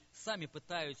христиане сами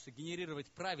пытаются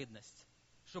генерировать праведность,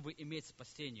 чтобы иметь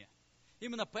спасение.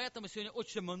 Именно поэтому сегодня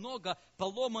очень много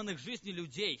поломанных жизней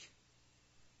людей.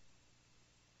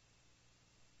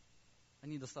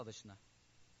 Они достаточно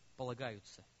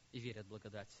полагаются и верят в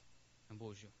благодать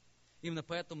Божью. Именно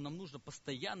поэтому нам нужно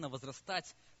постоянно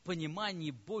возрастать в понимании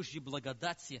Божьей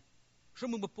благодати,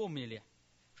 чтобы мы помнили,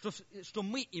 что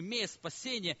мы, имея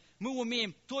спасение, мы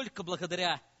умеем только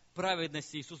благодаря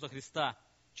праведности Иисуса Христа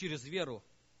через веру,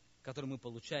 которую мы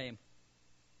получаем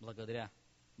благодаря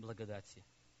благодати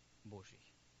Божьей.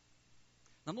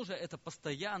 Нам нужно это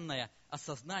постоянное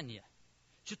осознание.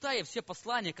 Читая все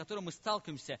послания, которые мы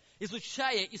сталкиваемся,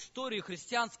 изучая историю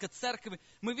христианской церкви,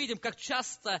 мы видим, как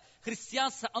часто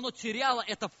христианство, оно теряло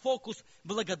этот фокус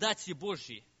благодати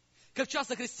Божьей. Как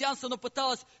часто христианство, оно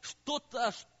пыталось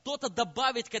что-то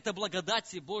добавить к этой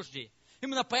благодати Божьей.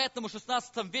 Именно поэтому в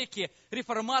 16 веке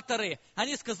реформаторы,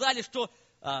 они сказали, что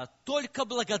только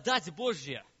благодать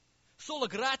Божья, соло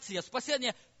гратия,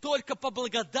 спасение только по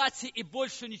благодати и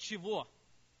больше ничего.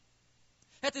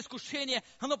 Это искушение,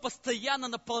 оно постоянно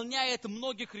наполняет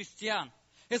многих христиан.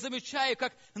 Я замечаю,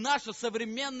 как наше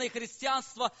современное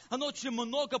христианство, оно очень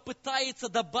много пытается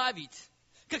добавить.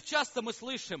 Как часто мы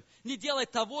слышим, не делай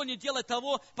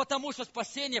того, потому что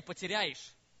спасение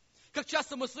потеряешь. Как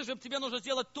часто мы слышим, тебе нужно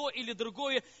сделать то или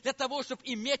другое для того, чтобы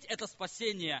иметь это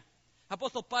спасение.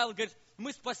 Апостол Павел говорит,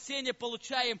 мы спасение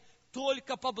получаем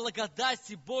только по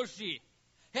благодати Божьей.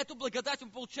 Эту благодать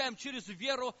мы получаем через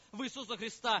веру в Иисуса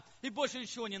Христа. И больше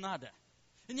ничего не надо.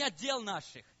 Не от дел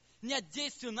наших, не от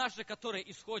действий наших, которые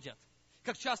исходят.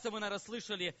 Как часто вы, наверное,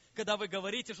 слышали, когда вы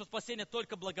говорите, что спасение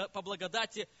только по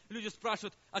благодати, люди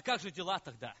спрашивают, а как же дела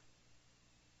тогда?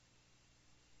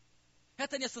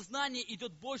 Это неосознание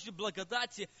идет Божьей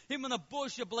благодати. Именно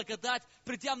Божья благодать,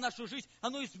 придя в нашу жизнь,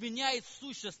 оно изменяет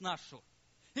сущность нашу.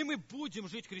 И мы будем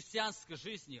жить христианской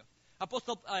жизнью.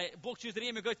 Бог через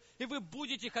время говорит, и вы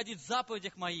будете ходить в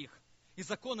заповедях моих, и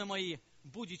законы мои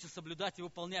будете соблюдать и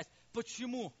выполнять.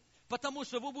 Почему? Потому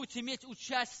что вы будете иметь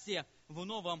участие в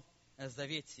Новом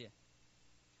Завете.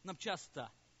 Нам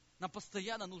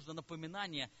постоянно нужно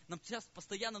напоминание, нам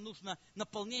постоянно нужно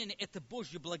наполнение этой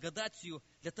Божьей благодатью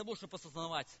для того, чтобы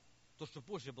осознавать то, что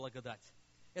Божья благодать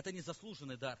 – это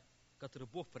незаслуженный дар, который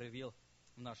Бог проявил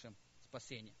в нашем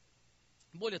спасении.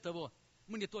 Более того,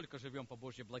 мы не только живем по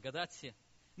Божьей благодати,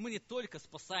 мы не только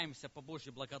спасаемся по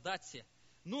Божьей благодати,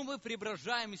 но мы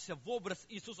преображаемся в образ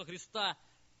Иисуса Христа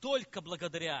только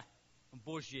благодаря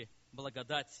Божьей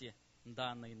благодати,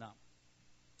 данной нам.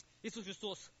 Иисус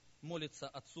Христос молится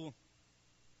Отцу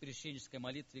в пересвященнической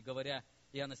молитве, говоря,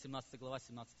 Иоанна 17 глава,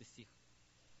 17 стих.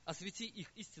 «Освети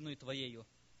их истиною Твоею,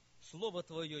 Слово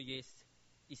Твое есть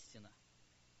истина».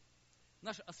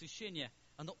 Наше освящение,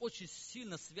 оно очень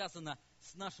сильно связано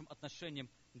с нашим отношением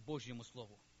к Божьему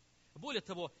Слову. Более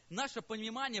того, наше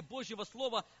понимание Божьего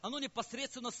Слова, оно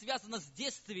непосредственно связано с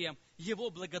действием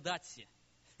Его благодати.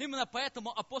 Именно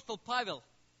поэтому апостол Павел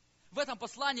в этом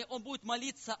послании, он будет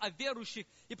молиться о верующих.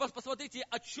 И посмотрите,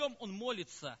 о чем он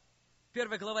молится.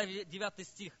 1 глава, 9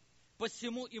 стих.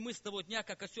 «Посему и мы с того дня,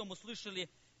 как о сем услышали,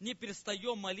 не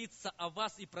перестаем молиться о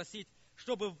вас и просить,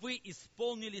 чтобы вы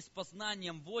исполнились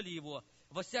познанием воли Его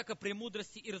во всякой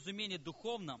премудрости и разумении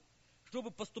духовном,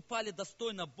 чтобы поступали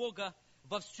достойно Бога,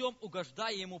 во всем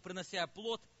угождая Ему, принося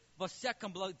плод, во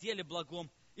всяком деле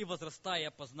благом и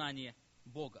возрастая познание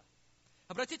Бога».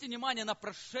 Обратите внимание на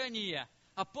прошение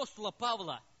апостола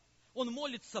Павла. Он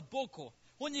молится Богу.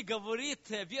 Он не говорит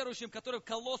верующим, которые в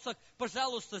Колоссах,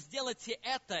 пожалуйста, сделайте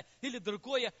это или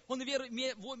другое. Он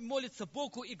молится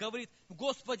Богу и говорит,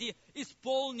 Господи,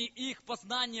 исполни их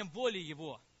познанием воли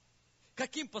Его.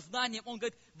 Каким познанием? Он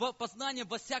говорит, познанием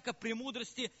во всякой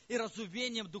премудрости и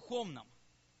разумением духовном.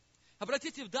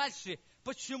 Обратите дальше,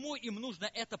 почему им нужно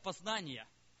это познание.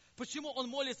 Почему он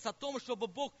молится о том, чтобы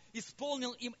Бог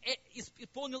исполнил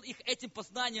их этим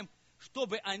познанием,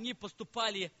 чтобы они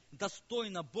поступали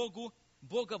достойно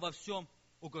Бога во всем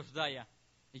угождая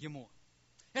Ему.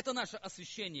 Это наше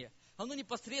освящение. Оно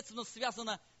непосредственно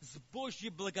связано с Божьей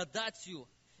благодатью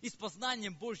и с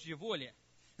познанием Божьей воли.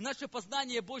 Наше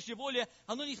познание Божьей воли,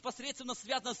 оно непосредственно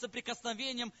связано с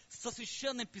соприкосновением со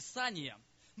Священным Писанием.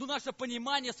 Но наше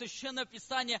понимание Священного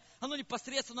Писания, оно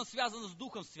непосредственно связано с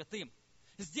Духом Святым.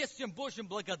 С действием Божьей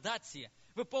благодати.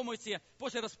 Вы помните,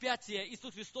 после распятия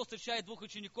Иисус Христос встречает двух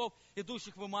учеников,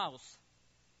 идущих в Эмаус.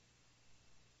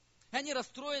 Они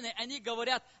расстроены, они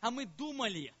говорят, а мы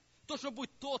думали, то, что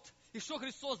будет тот, и что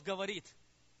Христос говорит.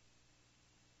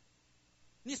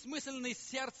 Несмысленный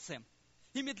сердцем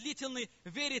и медлительный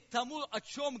верит тому, о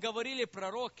чем говорили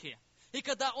пророки. И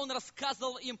когда Он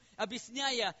рассказывал им,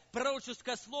 объясняя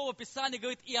пророческое слово Писания,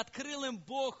 говорит, и открыл им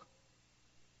Бог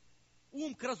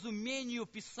ум к разумению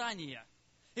Писания.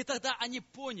 И тогда они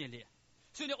поняли.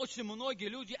 Сегодня очень многие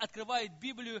люди открывают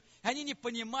Библию, и они не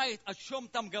понимают, о чем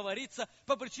там говорится,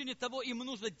 по причине того, им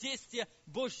нужно действие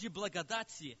Божьей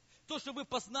благодати. То, что вы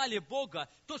познали Бога,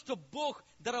 то, что Бог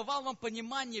даровал вам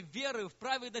понимание веры в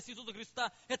праведность Иисуса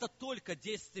Христа, это только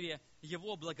действие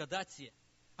Его благодати.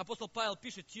 Апостол Павел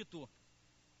пишет Титу,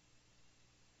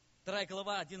 2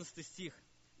 глава, 11 стих.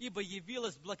 «Ибо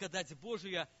явилась благодать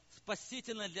Божия,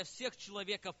 спасительная для всех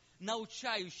человеков,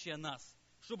 научающая нас,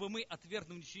 чтобы мы,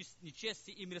 отвергнув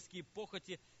нечестие и мирские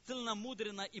похоти,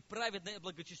 целомудренно и праведно и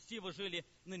благочестиво жили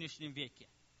в нынешнем веке».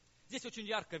 Здесь очень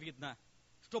ярко видно,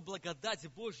 что благодать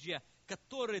Божья,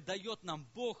 которую дает нам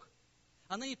Бог,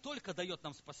 она не только дает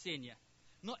нам спасение,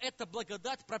 но эта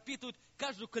благодать пропитывает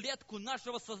каждую клетку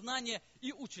нашего сознания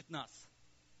и учит нас.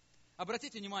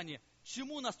 Обратите внимание,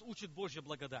 чему нас учит Божья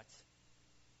благодать?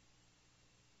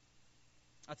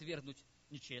 Отвергнуть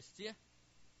нечестие,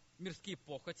 мирские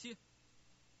похоти,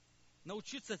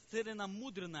 научиться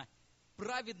целомудренно,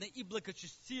 праведно и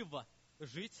благочестиво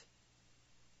жить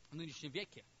в нынешнем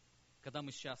веке, когда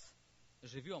мы сейчас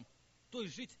живем, то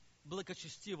есть жить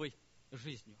благочестивой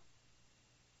жизнью.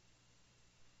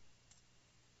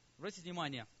 Обратите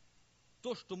внимание,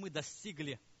 то, что мы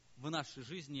достигли в нашей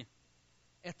жизни,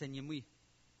 это не мы,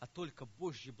 а только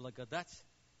Божья благодать,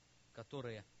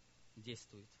 которая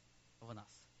действует в нас.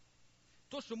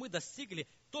 То, что мы достигли,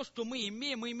 то, что мы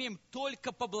имеем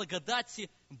только по благодати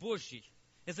Божьей.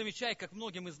 Я замечаю, как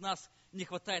многим из нас не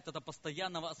хватает этого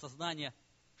постоянного осознания,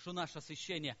 что наше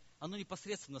освящение, оно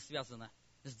непосредственно связано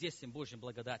с действием Божьей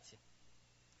благодати.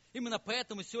 Именно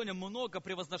поэтому сегодня много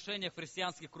превозношения в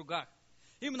христианских кругах.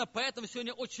 Именно поэтому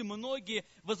сегодня очень многие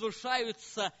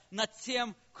возвышаются над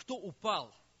тем, кто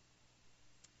упал.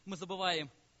 Мы забываем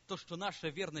то, что наша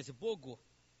верность Богу,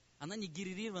 она не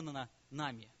генерирована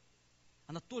нами.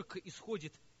 Она только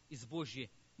исходит из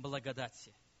Божьей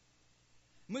благодати.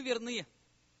 Мы верны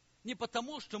не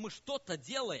потому, что мы что-то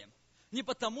делаем, не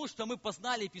потому, что мы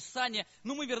познали Писание,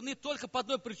 но мы верны только по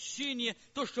одной причине,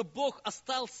 то, что Бог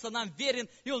остался нам верен,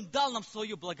 и Он дал нам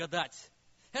свою благодать.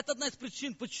 Это одна из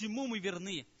причин, почему мы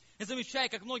верны. Я замечаю,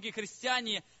 как многие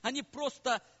христиане, они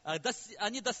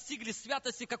достигли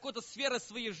святости какой-то сферы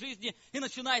своей жизни и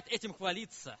начинают этим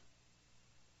хвалиться.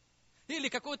 Или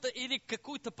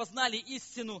какую-то познали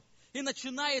истину и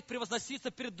начинает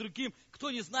превозноситься перед другим,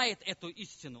 кто не знает эту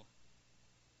истину.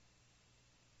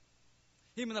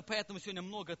 Именно поэтому сегодня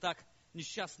много так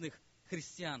несчастных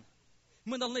христиан.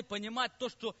 Мы должны понимать то,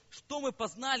 что мы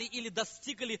познали или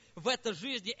достигли в этой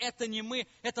жизни, это не мы,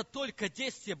 это только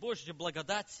действие Божьей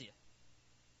благодати.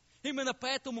 Именно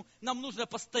поэтому нам нужно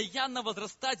постоянно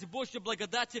возрастать в Божьей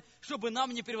благодати, чтобы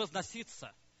нам не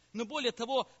превозноситься. Но более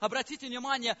того, обратите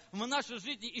внимание, в нашей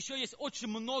жизни еще есть очень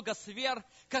много сфер,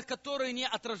 которые не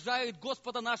отражают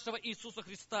Господа нашего Иисуса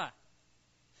Христа.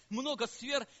 Много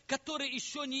сфер, которые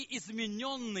еще не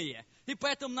измененные. И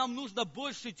поэтому нам нужно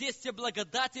больше действия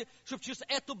благодати, чтобы через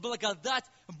эту благодать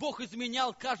Бог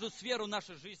изменял каждую сферу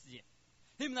нашей жизни.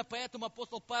 Именно поэтому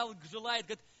апостол Павел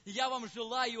говорит, я вам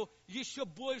желаю еще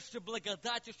больше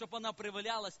благодати, чтобы она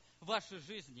проявлялась в вашей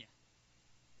жизни.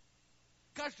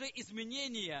 Каждое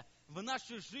изменение в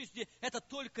нашей жизни – это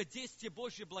только действие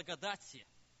Божьей благодати.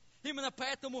 Именно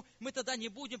поэтому мы тогда не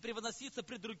будем превозноситься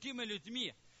пред другими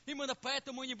людьми. Именно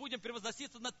поэтому мы не будем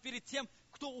превозноситься перед тем,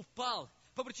 кто упал.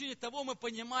 По причине того мы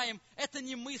понимаем, это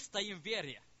не мы стоим в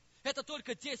вере. Это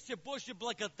только действие Божьей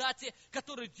благодати,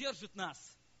 которое держит нас,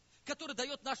 который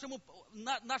дает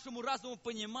нашему разуму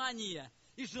понимание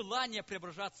и желание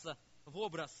преображаться в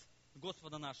образ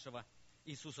Господа нашего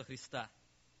Иисуса Христа.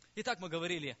 Итак, мы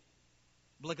говорили,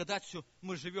 благодатью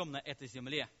мы живем на этой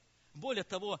земле. Более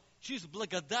того, через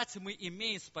благодать мы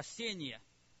имеем спасение.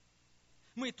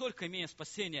 Мы не только имеем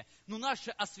спасение, но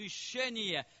наше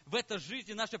освящение в этой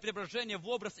жизни, наше преображение в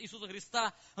образ Иисуса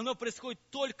Христа, оно происходит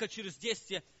только через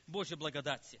действие Божьей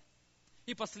благодати.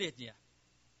 И последнее.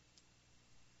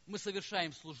 Мы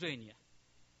совершаем служение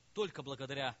только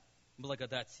благодаря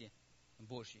благодати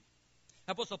Божьей.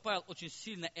 Апостол Павел очень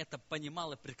сильно это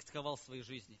понимал и практиковал в своей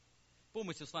жизни.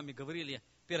 Помните, с вами говорили,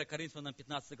 1 Коринфянам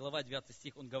 15 глава, 9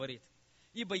 стих, он говорит: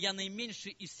 «Ибо я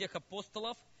наименьший из всех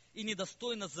апостолов, и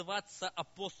недостоин называться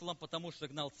апостолом, потому что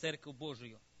гнал церковь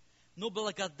Божию. Но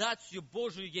благодатью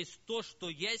Божию есть то, что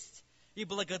есть, и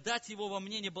благодать его во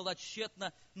мне не была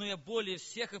тщетна, но я более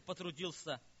всех их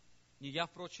потрудился. Не я,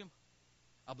 впрочем,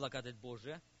 а благодать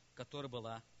Божия, которая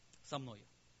была со мною».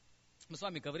 Мы с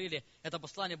вами говорили, это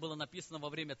послание было написано во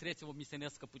время 3-го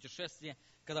миссионерского путешествия,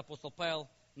 когда апостол Павел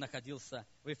находился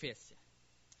в Эфесе.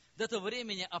 До этого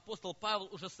времени апостол Павел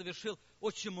уже совершил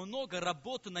очень много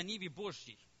работы на ниве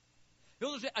Божьей. И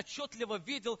он уже отчетливо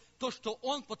видел то, что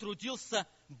он потрудился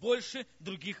больше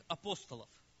других апостолов.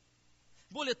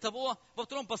 Более того, во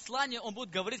втором послании он будет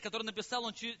говорить, которое написал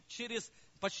он через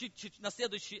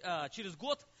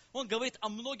год, он говорит о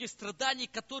многих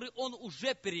страданиях, которые он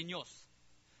уже перенес.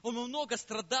 Он много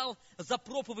страдал за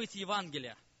проповедь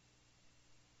Евангелия.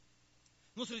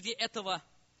 Но среди этого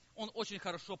он очень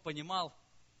хорошо понимал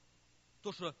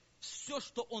то, что все,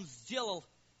 что он сделал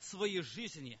в своей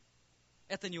жизни,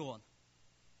 это не он.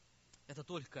 Это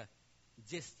только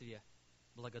действие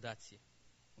благодати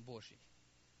Божьей.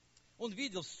 Он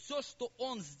видел, все, что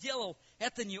он сделал,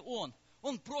 это не он.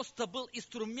 Он просто был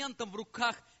инструментом в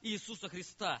руках Иисуса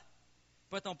Христа.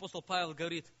 Поэтому апостол Павел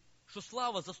говорит, что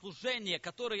слава за служение,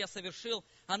 которое я совершил,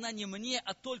 она не мне,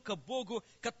 а только Богу,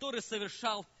 который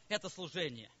совершал это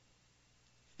служение.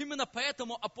 Именно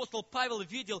поэтому апостол Павел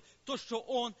видел то, что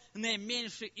он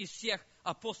наименьший из всех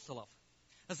апостолов.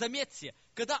 Заметьте,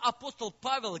 когда апостол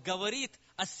Павел говорит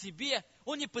о себе,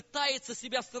 он не пытается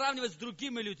себя сравнивать с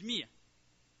другими людьми.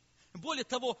 Более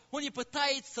того, он не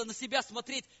пытается на себя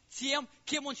смотреть тем,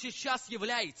 кем он сейчас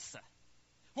является.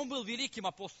 Он был великим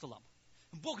апостолом.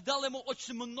 Бог дал ему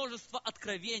очень множество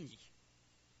откровений.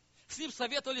 С ним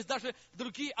советовались даже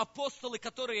другие апостолы,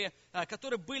 которые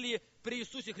были при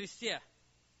Иисусе Христе.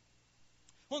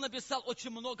 Он написал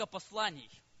очень много посланий.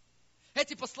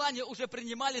 Эти послания уже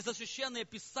принимали за священное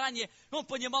Писание. Он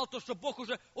понимал то, что Бог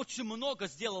уже очень много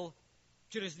сделал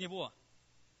через него.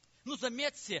 Но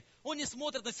заметьте, он не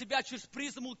смотрит на себя через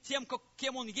призму тем,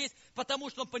 кем он есть, потому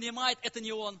что он понимает, это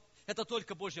не он, это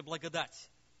только Божья благодать.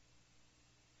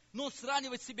 Но он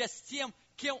сравнивает себя с тем,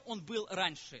 кем он был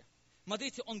раньше.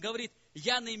 Смотрите, он говорит,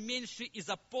 я наименьший из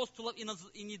апостолов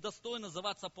и недостоин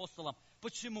называться апостолом.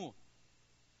 Почему?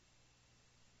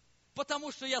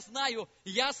 Потому что я знаю,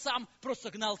 я сам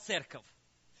просто гнал церковь.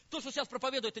 То, что сейчас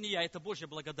проповедую, это не я, это Божья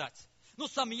благодать. Но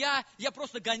сам я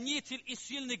просто гонитель и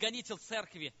сильный гонитель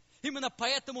церкви. Именно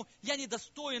поэтому я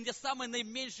недостоин, я самый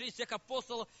наименьший из всех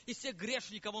апостолов, из всех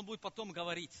грешников, он будет потом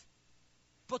говорить.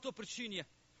 По той причине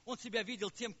он себя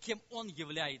видел тем, кем он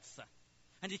является,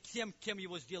 а не тем, кем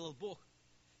его сделал Бог.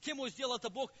 Кем его сделал это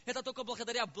Бог, это только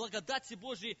благодаря благодати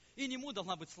Божьей, и не ему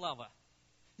должна быть слава.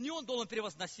 Не он должен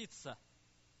превозноситься.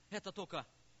 Это только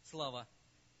слава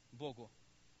Богу.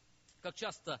 Как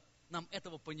часто нам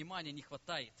этого понимания не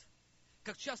хватает.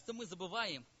 Как часто мы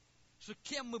забываем, что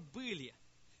кем мы были,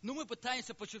 но мы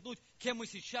пытаемся подчеркнуть, кем мы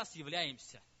сейчас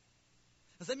являемся.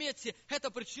 Заметьте, эта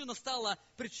причина стала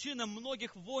причиной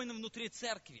многих войн внутри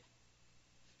церкви.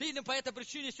 Или по этой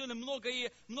причине сегодня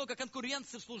много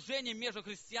конкуренции в служении между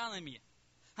христианами.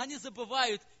 Они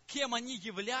забывают, кем они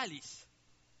являлись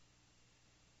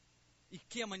и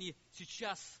кем они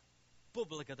сейчас по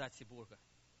благодати Бога.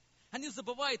 Они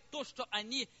забывают то, что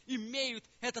они имеют,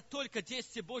 это только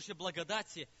действие Божьей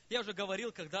благодати. Я уже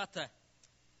говорил когда-то,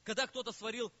 когда кто-то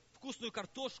сварил вкусную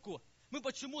картошку, мы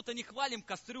почему-то не хвалим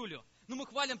кастрюлю, но мы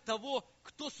хвалим того,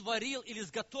 кто сварил или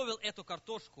изготовил эту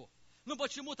картошку. Но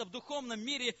почему-то в духовном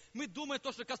мире мы думаем,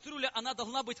 что кастрюля, она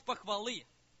должна быть похвалы.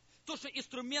 То, что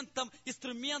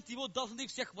инструмент его должны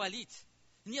все хвалить.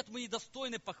 Нет, мы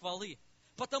недостойны похвалы.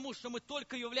 Потому что мы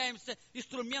только являемся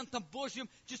инструментом Божьим,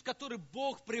 через который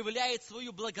Бог проявляет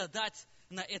свою благодать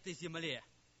на этой земле.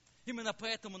 Именно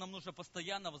поэтому нам нужно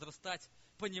постоянно возрастать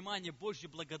в понимании Божьей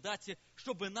благодати,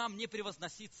 чтобы нам не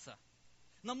превозноситься.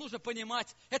 Нам нужно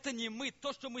понимать, это не мы,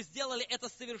 то, что мы сделали, это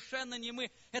совершенно не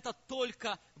мы, это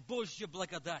только Божья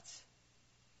благодать.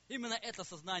 Именно это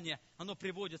сознание, оно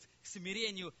приводит к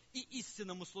смирению и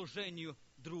истинному служению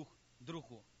друг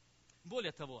другу.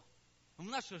 Более того, в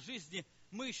нашей жизни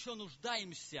мы еще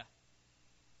нуждаемся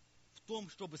в том,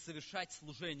 чтобы совершать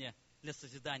служение для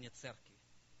созидания церкви.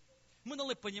 Мы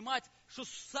должны понимать, что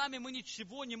сами мы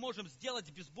ничего не можем сделать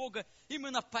без Бога.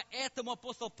 Именно поэтому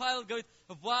апостол Павел говорит,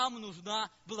 вам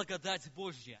нужна благодать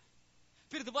Божья.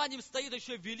 Перед вами стоит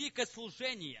еще великое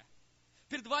служение.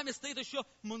 Перед вами стоит еще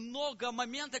много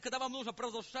моментов, когда вам нужно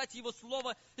провозглашать Его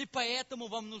Слово, и поэтому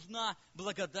вам нужна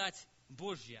благодать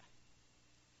Божья.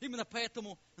 Именно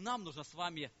поэтому нам нужна с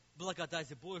вами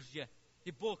благодать Божья.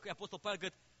 И Бог, и апостол Павел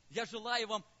говорит, я желаю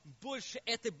вам больше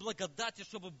этой благодати,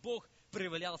 чтобы Бог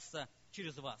проявлялся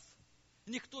через вас.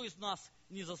 Никто из нас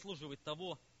не заслуживает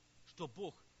того, что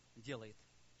Бог делает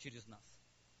через нас.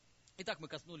 Итак, мы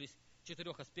коснулись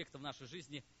 4 аспектов нашей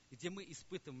жизни, где мы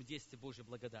испытываем действие Божьей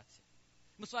благодати.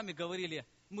 Мы с вами говорили,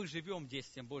 мы живем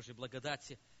действием Божьей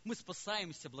благодати, мы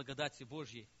спасаемся благодатью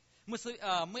Божьей.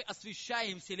 Мы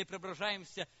освящаемся или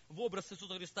преображаемся в образ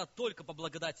Иисуса Христа только по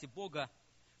благодати Бога.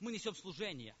 Мы несем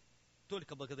служение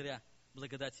только благодаря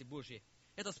благодати Божьей.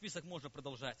 Этот список можно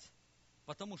продолжать,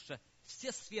 потому что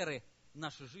все сферы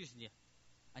нашей жизни,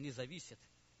 они зависят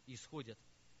и исходят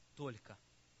только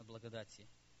от благодати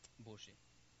Божьей.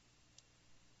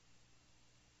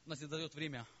 У нас не дает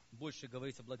время больше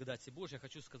говорить о благодати Божьей. Я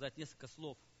хочу сказать несколько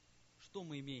слов, что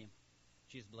мы имеем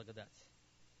через благодать.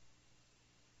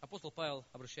 Апостол Павел,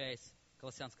 обращаясь к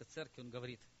Колоссянской церкви, он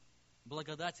говорит,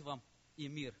 благодать вам и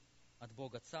мир от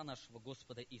Бога Отца нашего,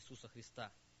 Господа Иисуса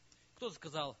Христа. Кто-то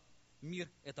сказал,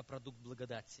 мир – это продукт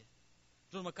благодати.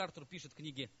 Джон МакАртур пишет в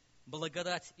книге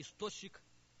 «Благодать – источник,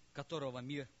 которого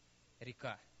мир –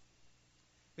 река».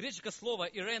 Греческое слово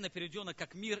 «ирена», переведено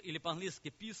как «мир» или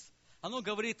по-английски «peace», оно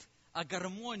говорит о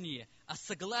гармонии, о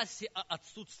согласии, о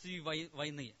отсутствии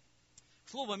войны.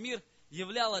 Слово «мир»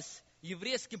 являлось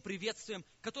еврейским приветствием,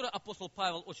 которое апостол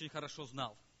Павел очень хорошо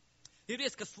знал.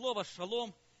 Еврейское слово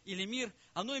 «шалом» или «мир»,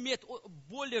 оно имеет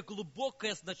более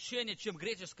глубокое значение, чем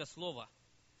греческое слово.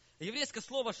 Еврейское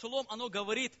слово «шалом», оно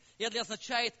говорит и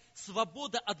означает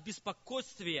свобода от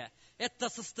беспокойствия. Это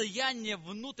состояние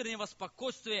внутреннего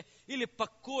спокойствия или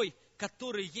покой,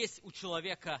 который есть у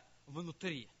человека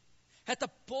внутри. Это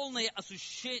полное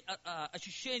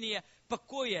ощущение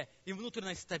покоя и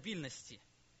внутренней стабильности.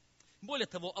 Более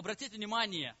того, обратите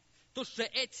внимание, то, что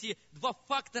эти два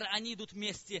фактора, они идут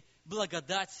вместе,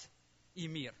 благодать и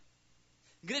мир.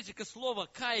 Греческое слово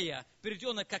 «кая»,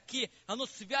 переведенное как «ки», оно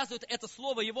связывает это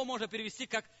слово, его можно перевести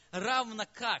как «равно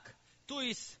как». То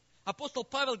есть апостол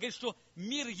Павел говорит, что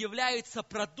мир является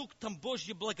продуктом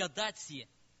Божьей благодати.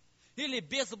 Или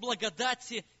без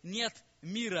благодати нет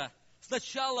мира.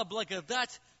 Сначала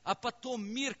благодать, а потом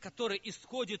мир, который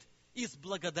исходит из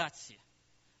благодати.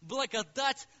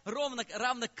 Благодать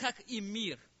равно как и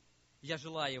мир. Я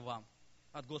желаю вам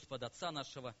от Господа Отца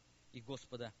нашего и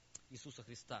Господа Иисуса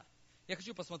Христа. Я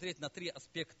хочу посмотреть на 3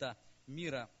 аспекта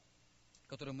мира,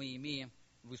 которые мы имеем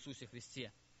в Иисусе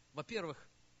Христе. Во-первых,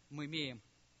 мы имеем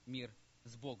мир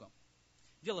с Богом.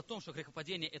 Дело в том, что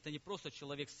грехопадение – это не просто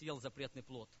человек съел запретный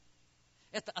плод.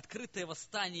 Это открытое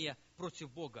восстание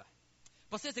против Бога.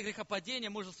 Впоследствии грехопадения,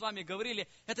 мы уже с вами говорили,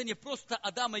 это не просто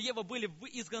Адам и Ева были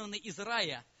изгнаны из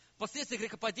рая. Впоследствии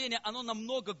грехопадения, оно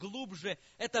намного глубже.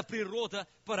 Это природа,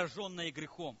 пораженная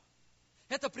грехом.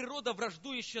 Это природа,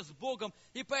 враждующая с Богом.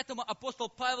 И поэтому апостол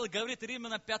Павел говорит,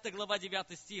 Римлянам 5 глава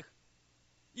 9 стих.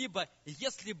 «Ибо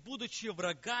если, будучи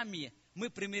врагами, мы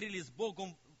примирились с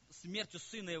Богом смертью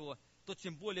Сына Его, то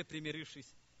тем более,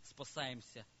 примирившись,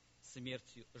 спасаемся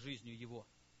смертью, жизнью Его».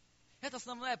 Это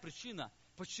основная причина,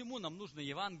 почему нам нужно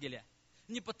Евангелие.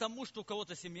 не потому, что у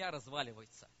кого-то семья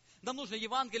разваливается. Нам нужно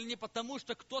Евангелие не потому,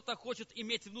 что кто-то хочет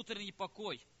иметь внутренний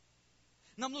покой.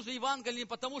 Нам нужно Евангелие не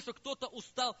потому, что кто-то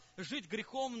устал жить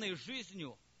греховной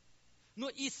жизнью. Но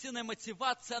истинная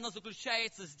мотивация, она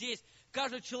заключается здесь.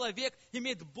 Каждый человек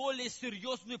имеет более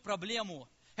серьезную проблему.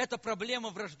 Это проблема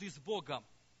вражды с Богом.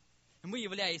 Мы,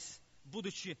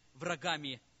 будучи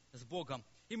врагами с Богом.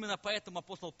 Именно поэтому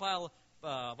апостол Павел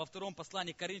во втором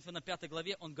послании к Коринфянам 5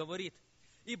 главе, он говорит: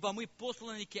 «Ибо мы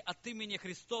посланники от имени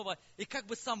Христова, и как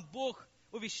бы сам Бог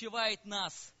увещевает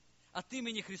нас, от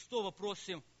имени Христова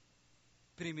просим,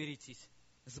 примиритесь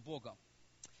с Богом».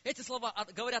 Эти слова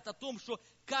говорят о том, что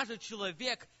каждый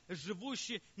человек,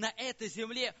 живущий на этой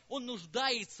земле, он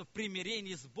нуждается в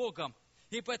примирении с Богом.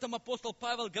 И поэтому апостол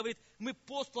Павел говорит: мы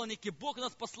посланники, Бог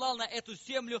нас послал на эту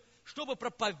землю, чтобы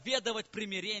проповедовать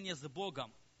примирение с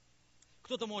Богом.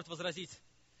 Кто-то может возразить: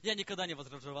 я никогда не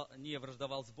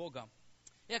враждовал с Богом.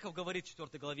 Иаков говорит в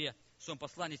 4 главе, в своем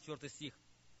послании, 4 стих: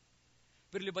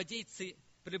 «Прелюбодейцы,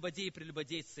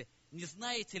 прелюбодейцы, не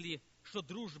знаете ли, что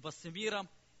дружба с миром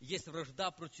есть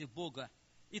вражда против Бога?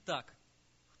 Итак,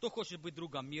 кто хочет быть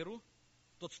другом миру,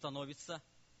 тот становится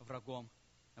врагом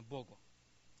Богу».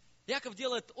 Иаков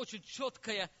делает очень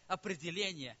четкое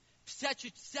определение.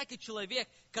 Всякий человек,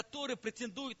 который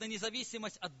претендует на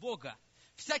независимость от Бога,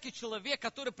 всякий человек,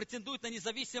 который претендует на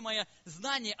независимое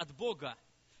знание от Бога,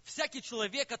 всякий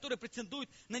человек, который претендует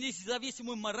на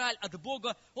независимую мораль от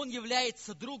Бога, он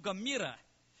является другом мира.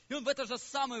 И он в это же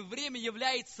самое время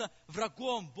является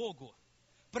врагом Богу.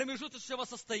 Промежуточного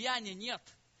состояния нет.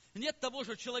 Нет того,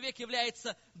 что человек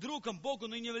является другом Богу,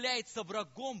 но не является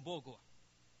врагом Богу.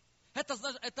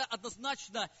 Это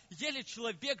однозначно, если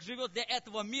человек живет для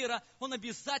этого мира, он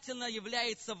обязательно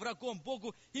является врагом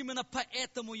Богу. Именно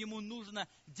поэтому ему нужно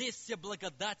действие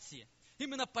благодати.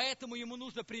 Именно поэтому ему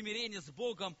нужно примирение с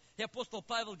Богом. И апостол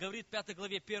Павел говорит в 5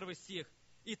 главе 1 стих: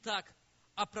 «Итак,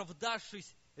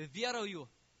 оправдавшись верою»,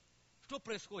 что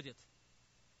происходит?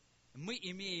 Мы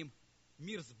имеем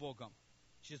мир с Богом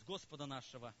через Господа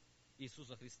нашего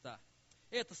Иисуса Христа.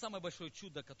 И это самое большое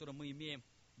чудо, которое мы имеем,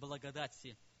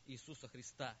 благодати Иисуса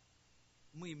Христа.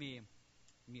 Мы имеем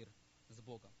мир с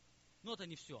Богом. Но это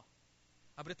не все.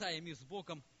 Обретая мир с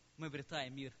Богом, мы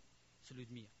обретаем мир с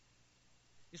людьми.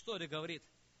 История говорит,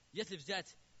 если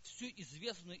взять всю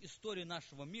известную историю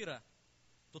нашего мира,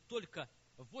 то только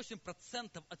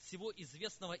 8% от всего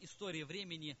известного истории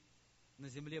времени на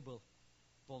земле был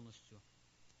полностью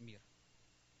мир.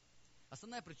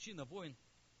 Основная причина войн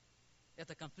 –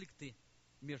 это конфликты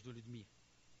между людьми.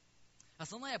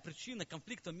 Основная причина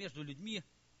конфликта между людьми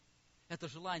 – это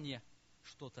желание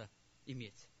что-то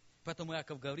иметь. Поэтому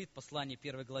Иаков говорит в послании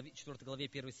 4 главе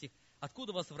 1 стих: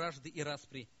 «Откуда у вас вражды и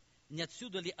распри? Не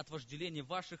отсюда ли от вожделения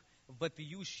ваших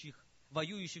вопиющих,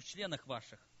 воюющих в членах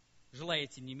ваших?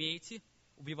 Желаете, не имеете,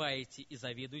 убиваете и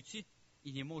завидуете,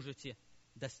 и не можете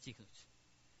достигнуть».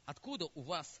 Откуда у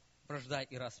вас вражда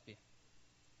и распри?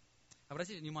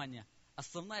 Обратите внимание,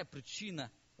 основная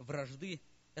причина вражды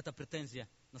 – это претензия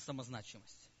на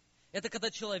самозначимость. Это когда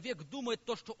человек думает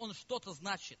то, что он что-то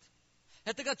значит.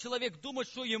 Это когда человек думает,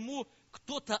 что ему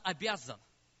кто-то обязан.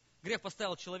 Грех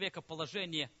поставил человека в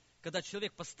положение, когда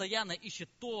человек постоянно ищет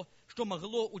то, что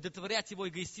могло удовлетворять его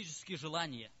эгоистические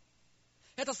желания.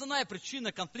 Это основная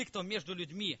причина конфликтов между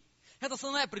людьми. Это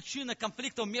основная причина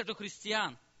конфликтов между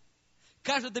христиан.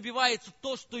 Каждый добивается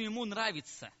то, что ему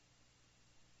нравится.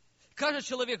 Каждый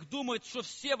человек думает, что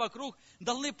все вокруг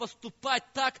должны поступать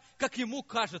так, как ему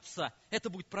кажется. Это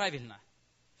будет правильно.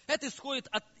 Это исходит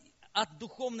от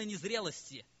духовной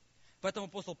незрелости. Поэтому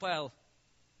апостол Павел,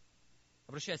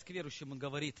 обращаясь к верующим, он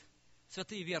говорит: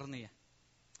 «Святые верные,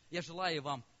 я желаю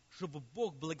вам, чтобы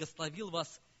Бог благословил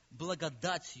вас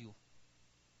благодатью,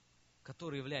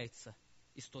 которая является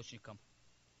источником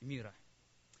мира».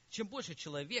 Чем больше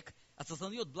человек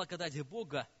осознает благодать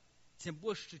Бога, тем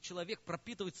больше человек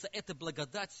пропитывается этой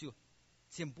благодатью,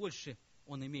 тем больше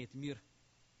он имеет мир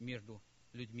между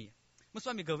людьми. Мы с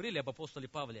вами говорили об апостоле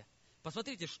Павле.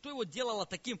 Посмотрите, что его делало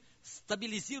таким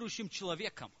стабилизирующим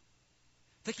человеком,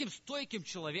 таким стойким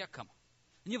человеком,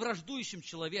 не враждующим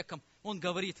человеком. Он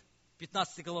говорит,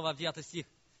 15 глава, 9 стих: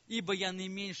 «Ибо я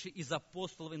наименьший из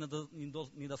апостолов и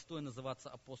недостоин называться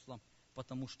апостолом,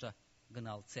 потому что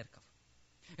гнал церковь».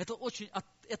 Это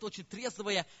очень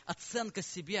трезвая оценка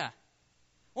себя.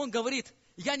 Он говорит: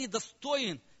 я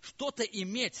недостоин что-то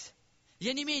иметь.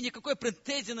 Я не имею никакой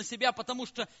претензии на себя, потому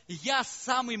что я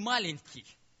самый маленький.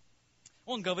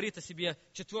 Он говорит о себе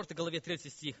в 4 главе 3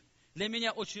 стих: «Для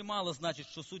меня очень мало значит,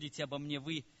 что судите обо мне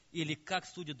вы, или как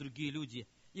судят другие люди,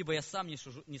 ибо я сам не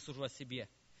сужу о себе.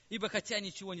 Ибо хотя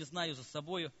ничего не знаю за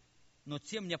собою, но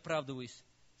тем не оправдываюсь,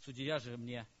 судья же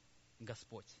мне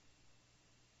Господь.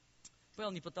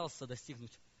 Павел не пытался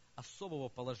достигнуть особого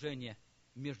положения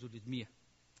между людьми.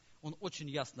 Он очень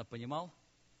ясно понимал,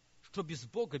 что без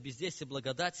Бога, без действия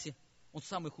благодати, он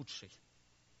самый худший.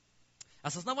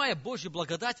 Осознавая Божью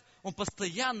благодать, он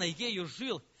постоянно ею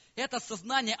жил. Это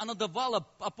осознание, оно давало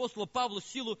апостолу Павлу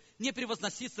силу не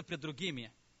превозноситься пред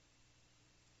другими.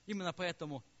 Именно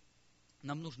поэтому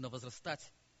нам нужно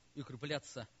возрастать и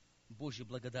укрепляться в Божьей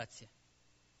благодати,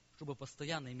 чтобы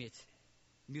постоянно иметь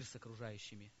мир с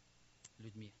окружающими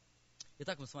людьми.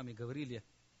 Итак, мы с вами говорили,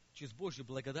 через Божью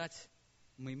благодать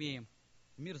мы имеем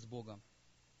мир с Богом.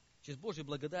 Через Божью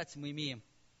благодать мы имеем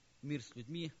мир с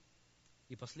людьми.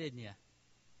 И последнее,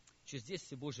 через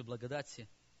действие Божьей благодати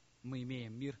мы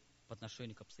имеем мир по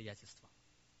отношению к обстоятельствам.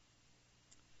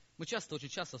 Мы очень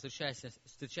часто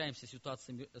встречаемся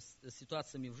с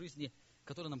ситуациями в жизни,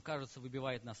 которые нам кажется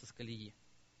выбивают нас из колеи.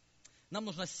 Нам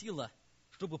нужна сила,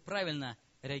 чтобы правильно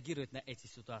реагировать на эти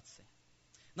ситуации.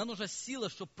 Нам нужна сила,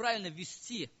 чтобы правильно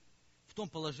вести в том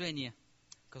положении,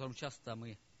 в котором часто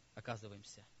мы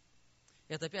оказываемся.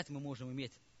 Это опять мы можем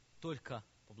иметь только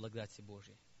по благодати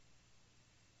Божьей.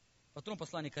 Во втором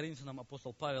послании к Коринфянам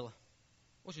апостол Павел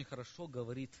очень хорошо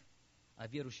говорит о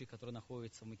верующих, которые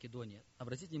находятся в Македонии.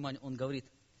 Обратите внимание, он говорит: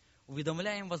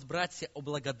 «Уведомляем вас, братья, о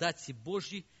благодати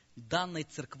Божьей, данной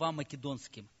церквам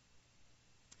македонским.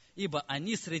 Ибо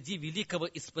они среди великого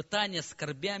испытания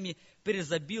скорбями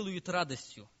преизобилуют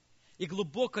радостью, и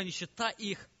глубокая нищета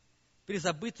их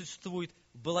презабытствует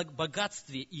в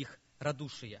богатстве их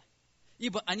радушия.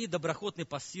 Ибо они доброхотны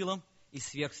по силам, и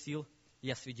сверх сил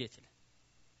я свидетель».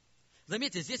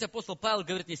 Заметьте, здесь апостол Павел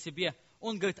говорит не о себе,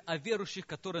 он говорит о верующих,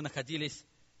 которые находились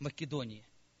в Македонии.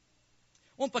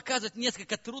 Он показывает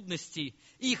несколько трудностей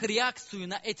и их реакцию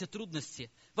на эти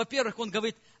трудности. Во-первых, он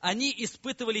говорит, они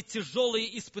испытывали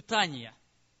тяжелые испытания.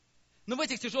 Но в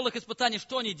этих тяжелых испытаниях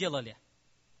что они делали?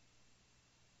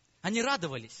 Они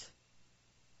радовались.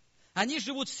 Они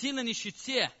живут в сильной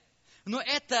нищете, но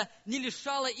это не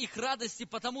лишало их радости,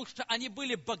 потому что они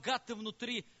были богаты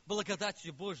внутри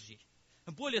благодатью Божьей.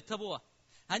 Более того,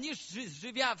 они,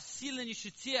 живя в сильной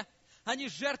нищете, они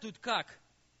жертвуют как?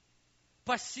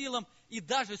 По силам и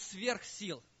даже сверх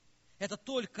сил. Это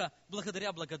только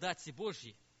благодаря благодати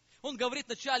Божьей. Он говорит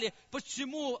вначале,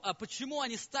 почему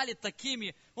они стали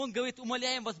такими. Он говорит,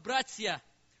 умоляем вас, братья,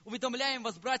 уведомляем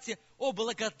вас, братья, о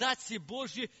благодати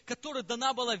Божьей, которая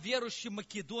дана была верующим в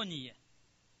Македонии.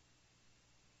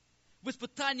 В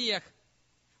испытаниях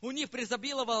у них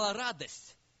преизобиловала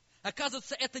радость.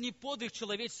 Оказывается, это не подвиг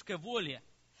человеческой воли,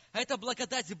 а это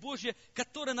благодать Божья,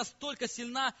 которая настолько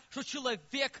сильна, что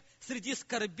человек среди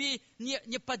скорбей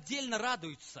неподдельно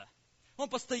радуется. Он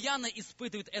постоянно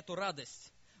испытывает эту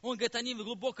радость. Он говорит, они в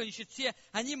глубокой нищете,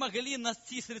 они могли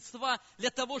найти средства для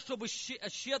того, чтобы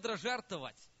щедро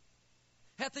жертвовать.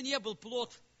 Это не был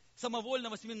плод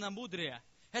самовольного смиренномудрия.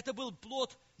 Это был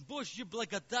плод Божьей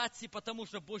благодати, потому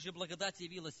что Божья благодать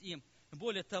явилась им.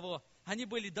 Более того, они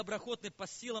были доброхотны по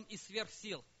силам и сверх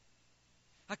сил.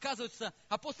 Оказывается,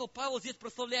 апостол Павел здесь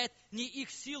прославляет не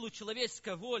их силу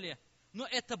человеческой воли, но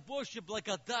это Божья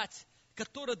благодать,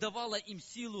 которая давала им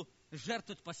силу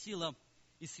жертвовать по силам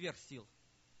и сверх сил.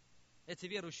 Эти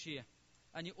верующие,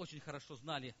 они очень хорошо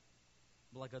знали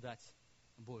благодать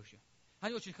Божью.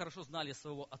 Они очень хорошо знали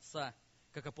своего Отца,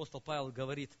 как апостол Павел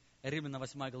говорит, Римлянам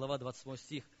 8 глава, 28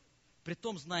 стих.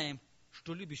 «Притом знаем,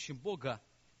 что любящим Бога,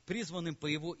 призванным по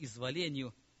Его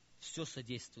изволению, все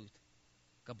содействует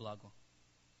ко благу».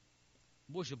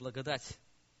 Божья благодать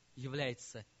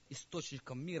является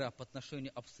источником мира по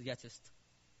отношению обстоятельств,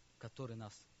 которые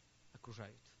нас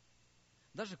окружают.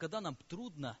 Даже когда нам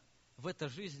трудно в этой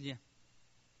жизни,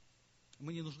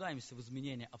 мы не нуждаемся в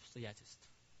изменении обстоятельств.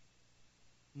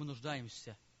 Мы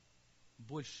нуждаемся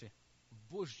больше в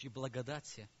Божьей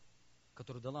благодати,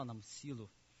 которая дала нам силу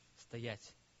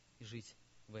стоять и жить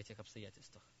в этих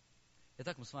обстоятельствах.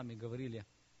 Итак, мы с вами говорили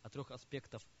о 3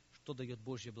 аспектах, что дает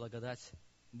Божья благодать.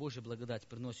 Божья благодать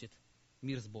приносит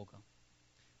мир с Богом.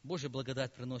 Божья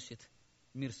благодать приносит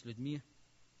мир с людьми.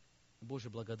 Божья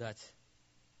благодать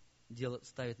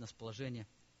ставит нас в положение,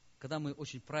 когда мы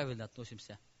очень правильно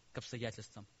относимся к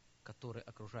обстоятельствам, которые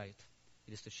окружают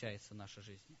или встречаются в нашей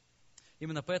жизни.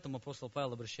 Именно поэтому апостол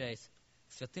Павел, обращаясь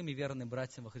к святым и верным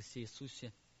братьям во Христе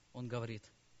Иисусе, он говорит: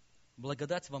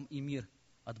 «Благодать вам и мир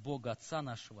от Бога Отца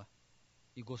нашего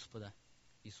и Господа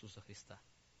Иисуса Христа».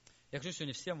 Я хочу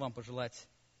сегодня всем вам пожелать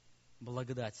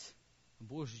благодать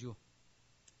Божью,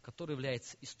 которая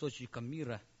является источником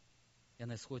мира, и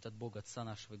она исходит от Бога Отца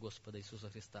нашего и Господа Иисуса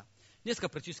Христа. Несколько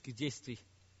практических действий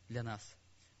для нас.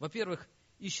 Во-первых,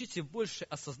 ищите больше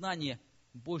осознания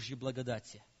Божьей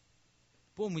благодати.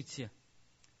 Помните,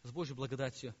 с Божьей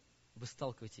благодатью вы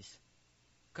сталкиваетесь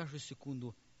каждую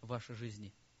секунду вашей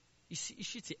жизни.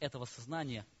 Ищите этого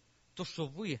сознания, то, что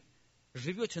вы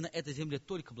живете на этой земле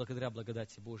только благодаря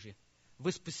благодати Божьей.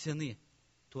 Вы спасены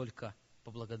только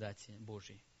по благодати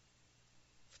Божьей.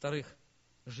 Во-вторых,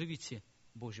 живите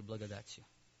Божьей благодатью.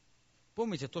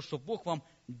 Помните то, что Бог вам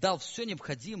дал все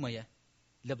необходимое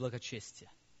для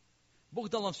благочестия. Бог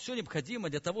дал вам все необходимое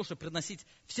для того, чтобы приносить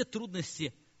все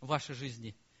трудности в вашей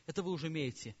жизни. Это вы уже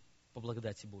имеете по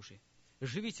благодати Божьей.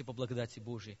 Живите по благодати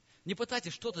Божьей. Не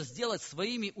пытайтесь что-то сделать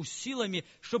своими усилиями,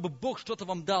 чтобы Бог что-то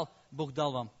вам дал. Бог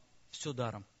дал вам все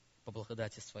даром по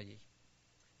благодати своей.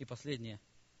 И последнее.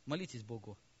 Молитесь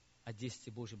Богу о действии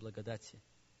Божьей благодати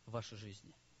в вашей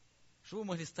жизни. Чтобы вы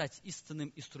могли стать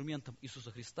истинным инструментом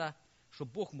Иисуса Христа,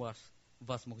 чтобы Бог в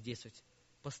вас мог действовать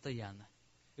постоянно.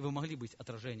 И вы могли быть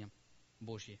отражением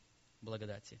Божьей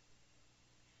благодати.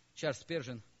 Чарльз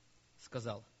Спержин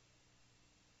сказал: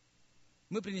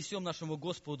 мы принесем нашему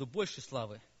Господу больше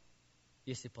славы,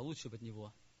 если получим от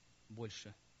Него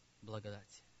больше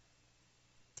благодати.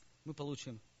 Мы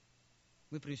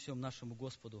принесем нашему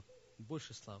Господу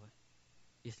больше славы,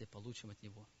 если получим от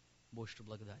Него больше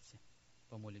благодати.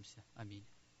 Помолимся. Аминь.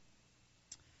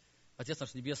 Отец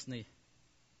наш Небесный,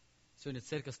 сегодня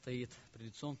церковь стоит пред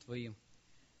лицом Твоим.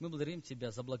 Мы благодарим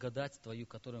Тебя за благодать Твою,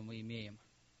 которую мы имеем.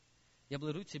 Я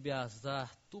благодарю Тебя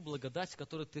за ту благодать,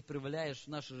 которую Ты проявляешь в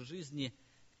нашей жизни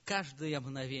каждое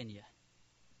мгновение.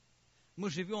 Мы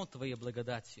живем Твоей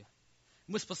благодатью.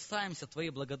 Мы спасаемся Твоей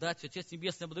благодатью. Отец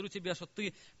Небесный, я благодарю Тебя, что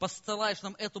Ты посылаешь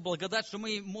нам эту благодать, что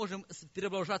мы можем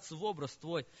преображаться в образ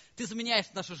Твой. Ты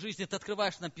изменяешь нашу жизнь, Ты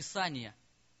открываешь нам Писание.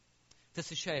 Ты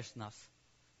освящаешь нас.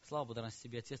 Слава благодарность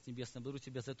Тебе, Отец Небесный. Я благодарю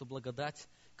Тебя за эту благодать,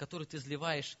 которую Ты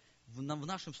изливаешь в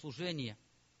нашем служении.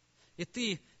 И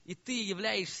Ты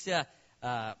являешься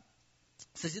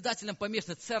созидателем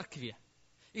поместной церкви.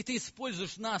 И Ты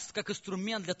используешь нас как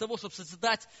инструмент для того, чтобы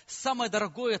созидать самое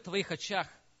дорогое в Твоих очах.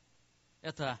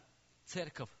 Это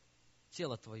церковь,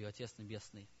 тело Твое, Отец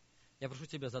Небесный. Я прошу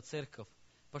Тебя за церковь.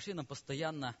 Пошли нам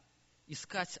постоянно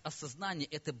искать осознание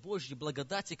этой Божьей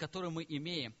благодати, которую мы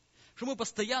имеем. Чтобы мы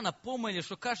постоянно помнили,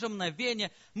 что каждое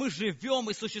мгновение мы живем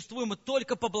и существуем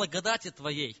только по благодати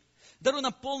Твоей. Даруй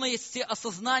нам полное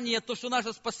осознание, то, что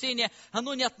наше спасение,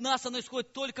 оно не от нас, оно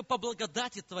исходит только по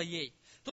благодати Твоей.